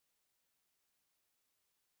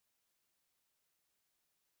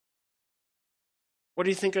what do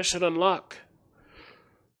you think I should unlock?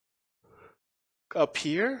 Up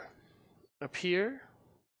here? Up here?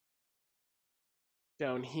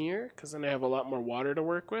 Down here? Because then I have a lot more water to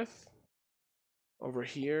work with. Over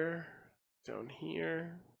here. Down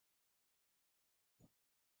here.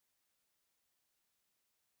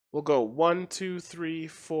 We'll go 1, 2, 3,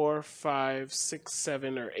 4, 5, 6,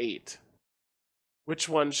 7, or 8. Which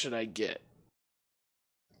one should I get?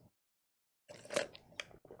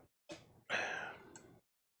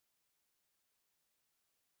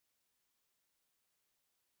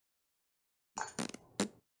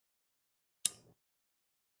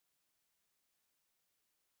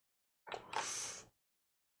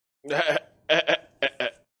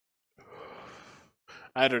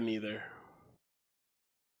 I don't either.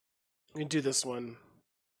 Let me do this one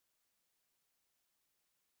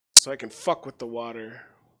so I can fuck with the water.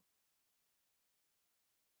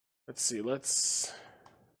 Let's see, let's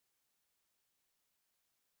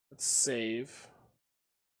save.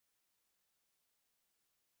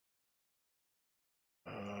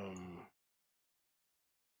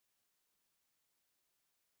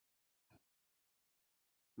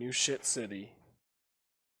 New shit city.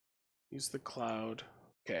 Use the cloud.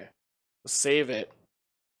 Okay. Let's save it.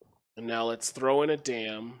 And now let's throw in a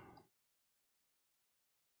dam.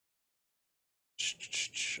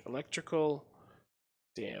 Electrical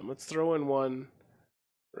dam. Let's throw in one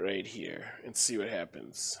right here and see what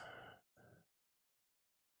happens.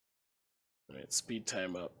 Alright, speed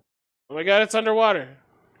time up. Oh my god, it's underwater.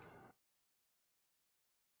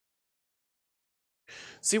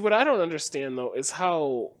 See, what I don't understand though is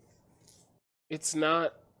how it's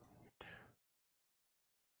not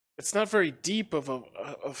very deep of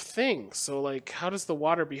a thing. So like, how does the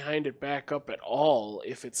water behind it back up at all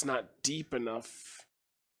if it's not deep enough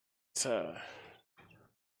to?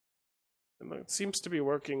 It seems to be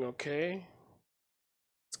working okay.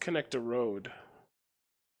 Let's connect a road.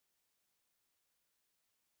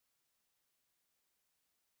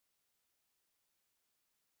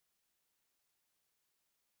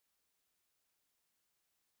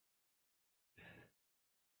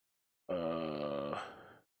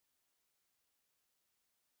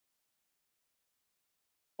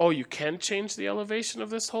 Oh, you can change the elevation of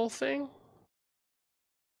this whole thing?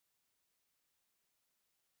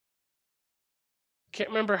 Can't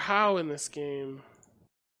remember how in this game.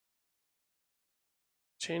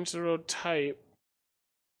 Change the road type.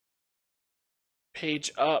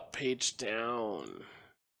 Page up, page down.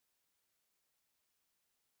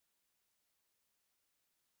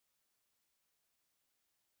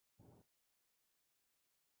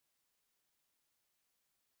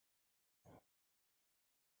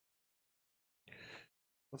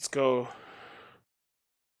 Let's go.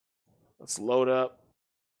 Let's load up.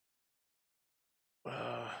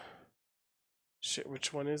 Shit,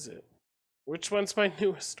 which one is it? Which one's my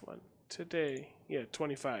newest one? Today. Yeah,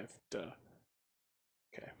 25. Duh.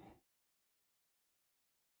 Okay.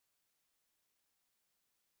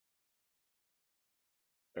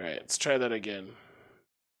 Alright, let's try that again.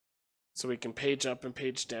 So we can page up and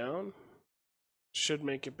page down. Should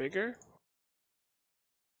make it bigger.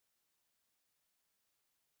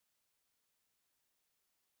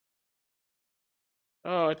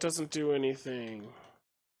 Oh, it doesn't do anything.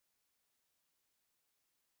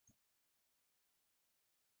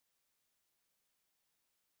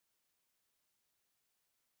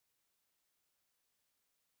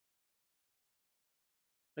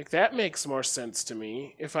 Like, that makes more sense to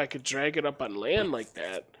me if I could drag it up on land like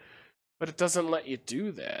that. But it doesn't let you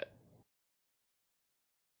do that.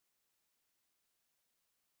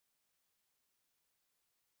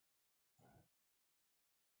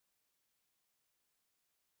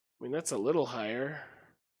 I mean, that's a little higher.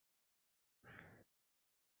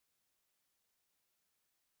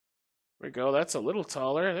 There we go. That's a little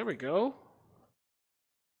taller. There we go.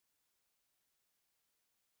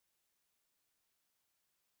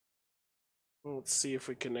 Let's see if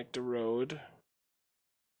we connect a road.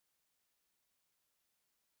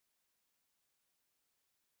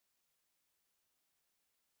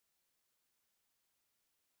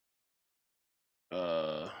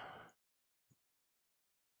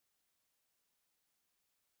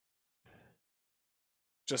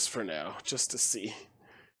 Just for now, just to see.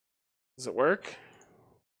 Does it work?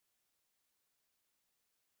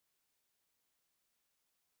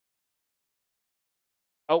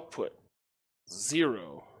 Output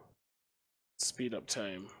 0. Speed up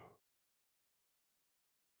time.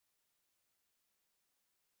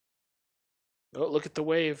 Oh, look at the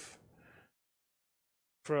wave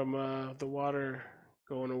from the water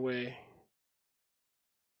going away.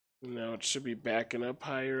 Now it should be backing up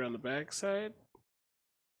higher on the backside.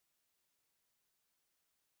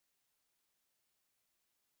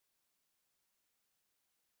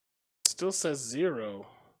 Still says 0.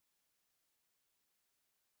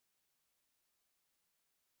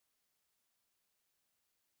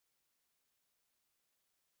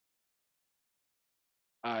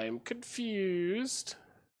 I'm confused.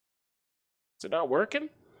 Is it not working?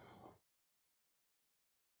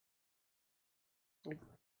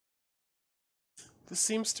 This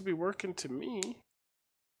seems to be working to me.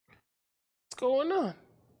 What's going on?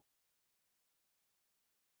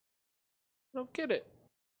 I don't get it.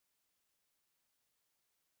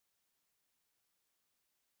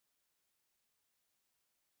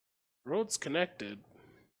 Road's connected.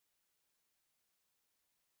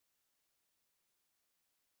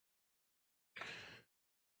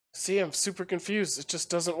 See, I'm super confused. It just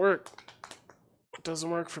doesn't work. It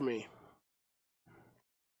doesn't work for me.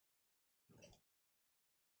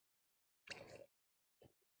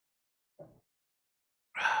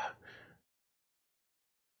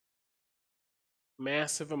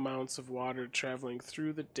 Massive amounts of water traveling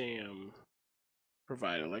through the dam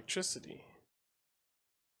provide electricity.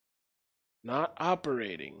 Not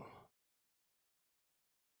operating.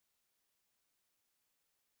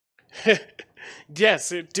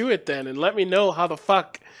 Yes, do it then and let me know how the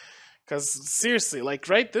fuck. Because seriously, like,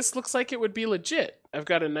 right, this looks like it would be legit. I've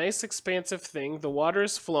got a nice expansive thing. The water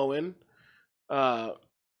is flowing. Uh,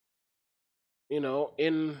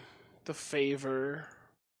 in the favor.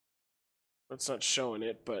 It's not showing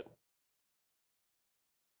it, but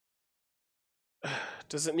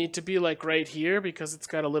does it need to be like right here because it's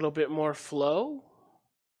got a little bit more flow?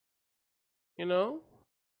 You know?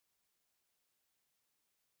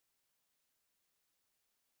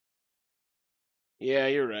 Yeah,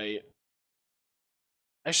 you're right.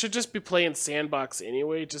 I should just be playing Sandbox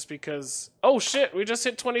anyway, just because. Oh shit, we just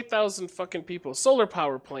hit 20,000 fucking people. Solar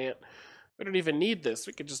power plant. We don't even need this.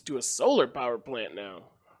 We could just do a solar power plant now.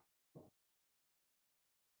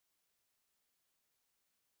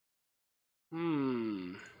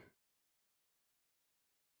 Hmm.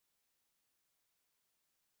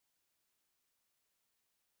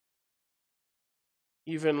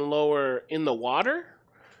 Even lower in the water?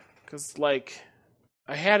 Because, like,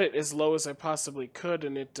 I had it as low as I possibly could,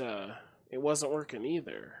 and it wasn't working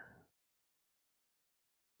either.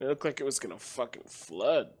 It looked like it was gonna fucking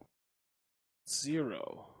flood.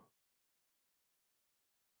 0.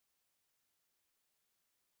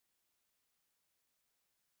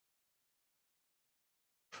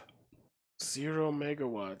 Zero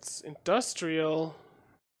megawatts. Industrial.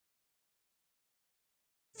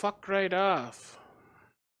 Fuck right off.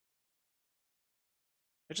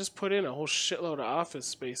 I just put in a whole shitload of office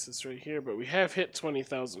spaces right here, but we have hit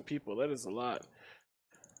 20,000 people. That is a lot.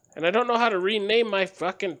 And I don't know how to rename my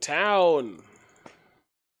fucking town.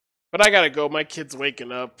 But I gotta go. My kid's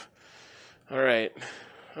waking up. Alright.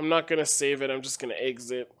 I'm not gonna save it. I'm just gonna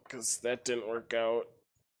exit because that didn't work out.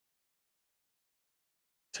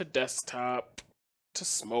 To desktop. To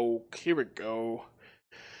smoke. Here we go.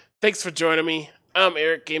 Thanks for joining me. I'm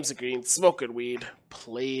Eric, Games&Greenz, smoking weed,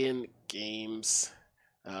 playing games.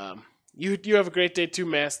 You have a great day too,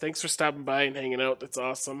 Mass. Thanks for stopping by and hanging out. That's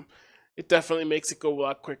awesome. It definitely makes it go a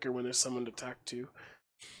lot quicker when there's someone to talk to.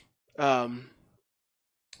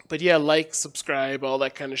 But yeah, like, subscribe, all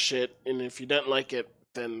that kind of shit. And if you don't like it,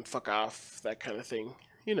 then fuck off, that kind of thing.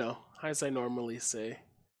 As I normally say.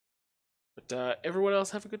 But everyone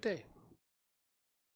else have a good day.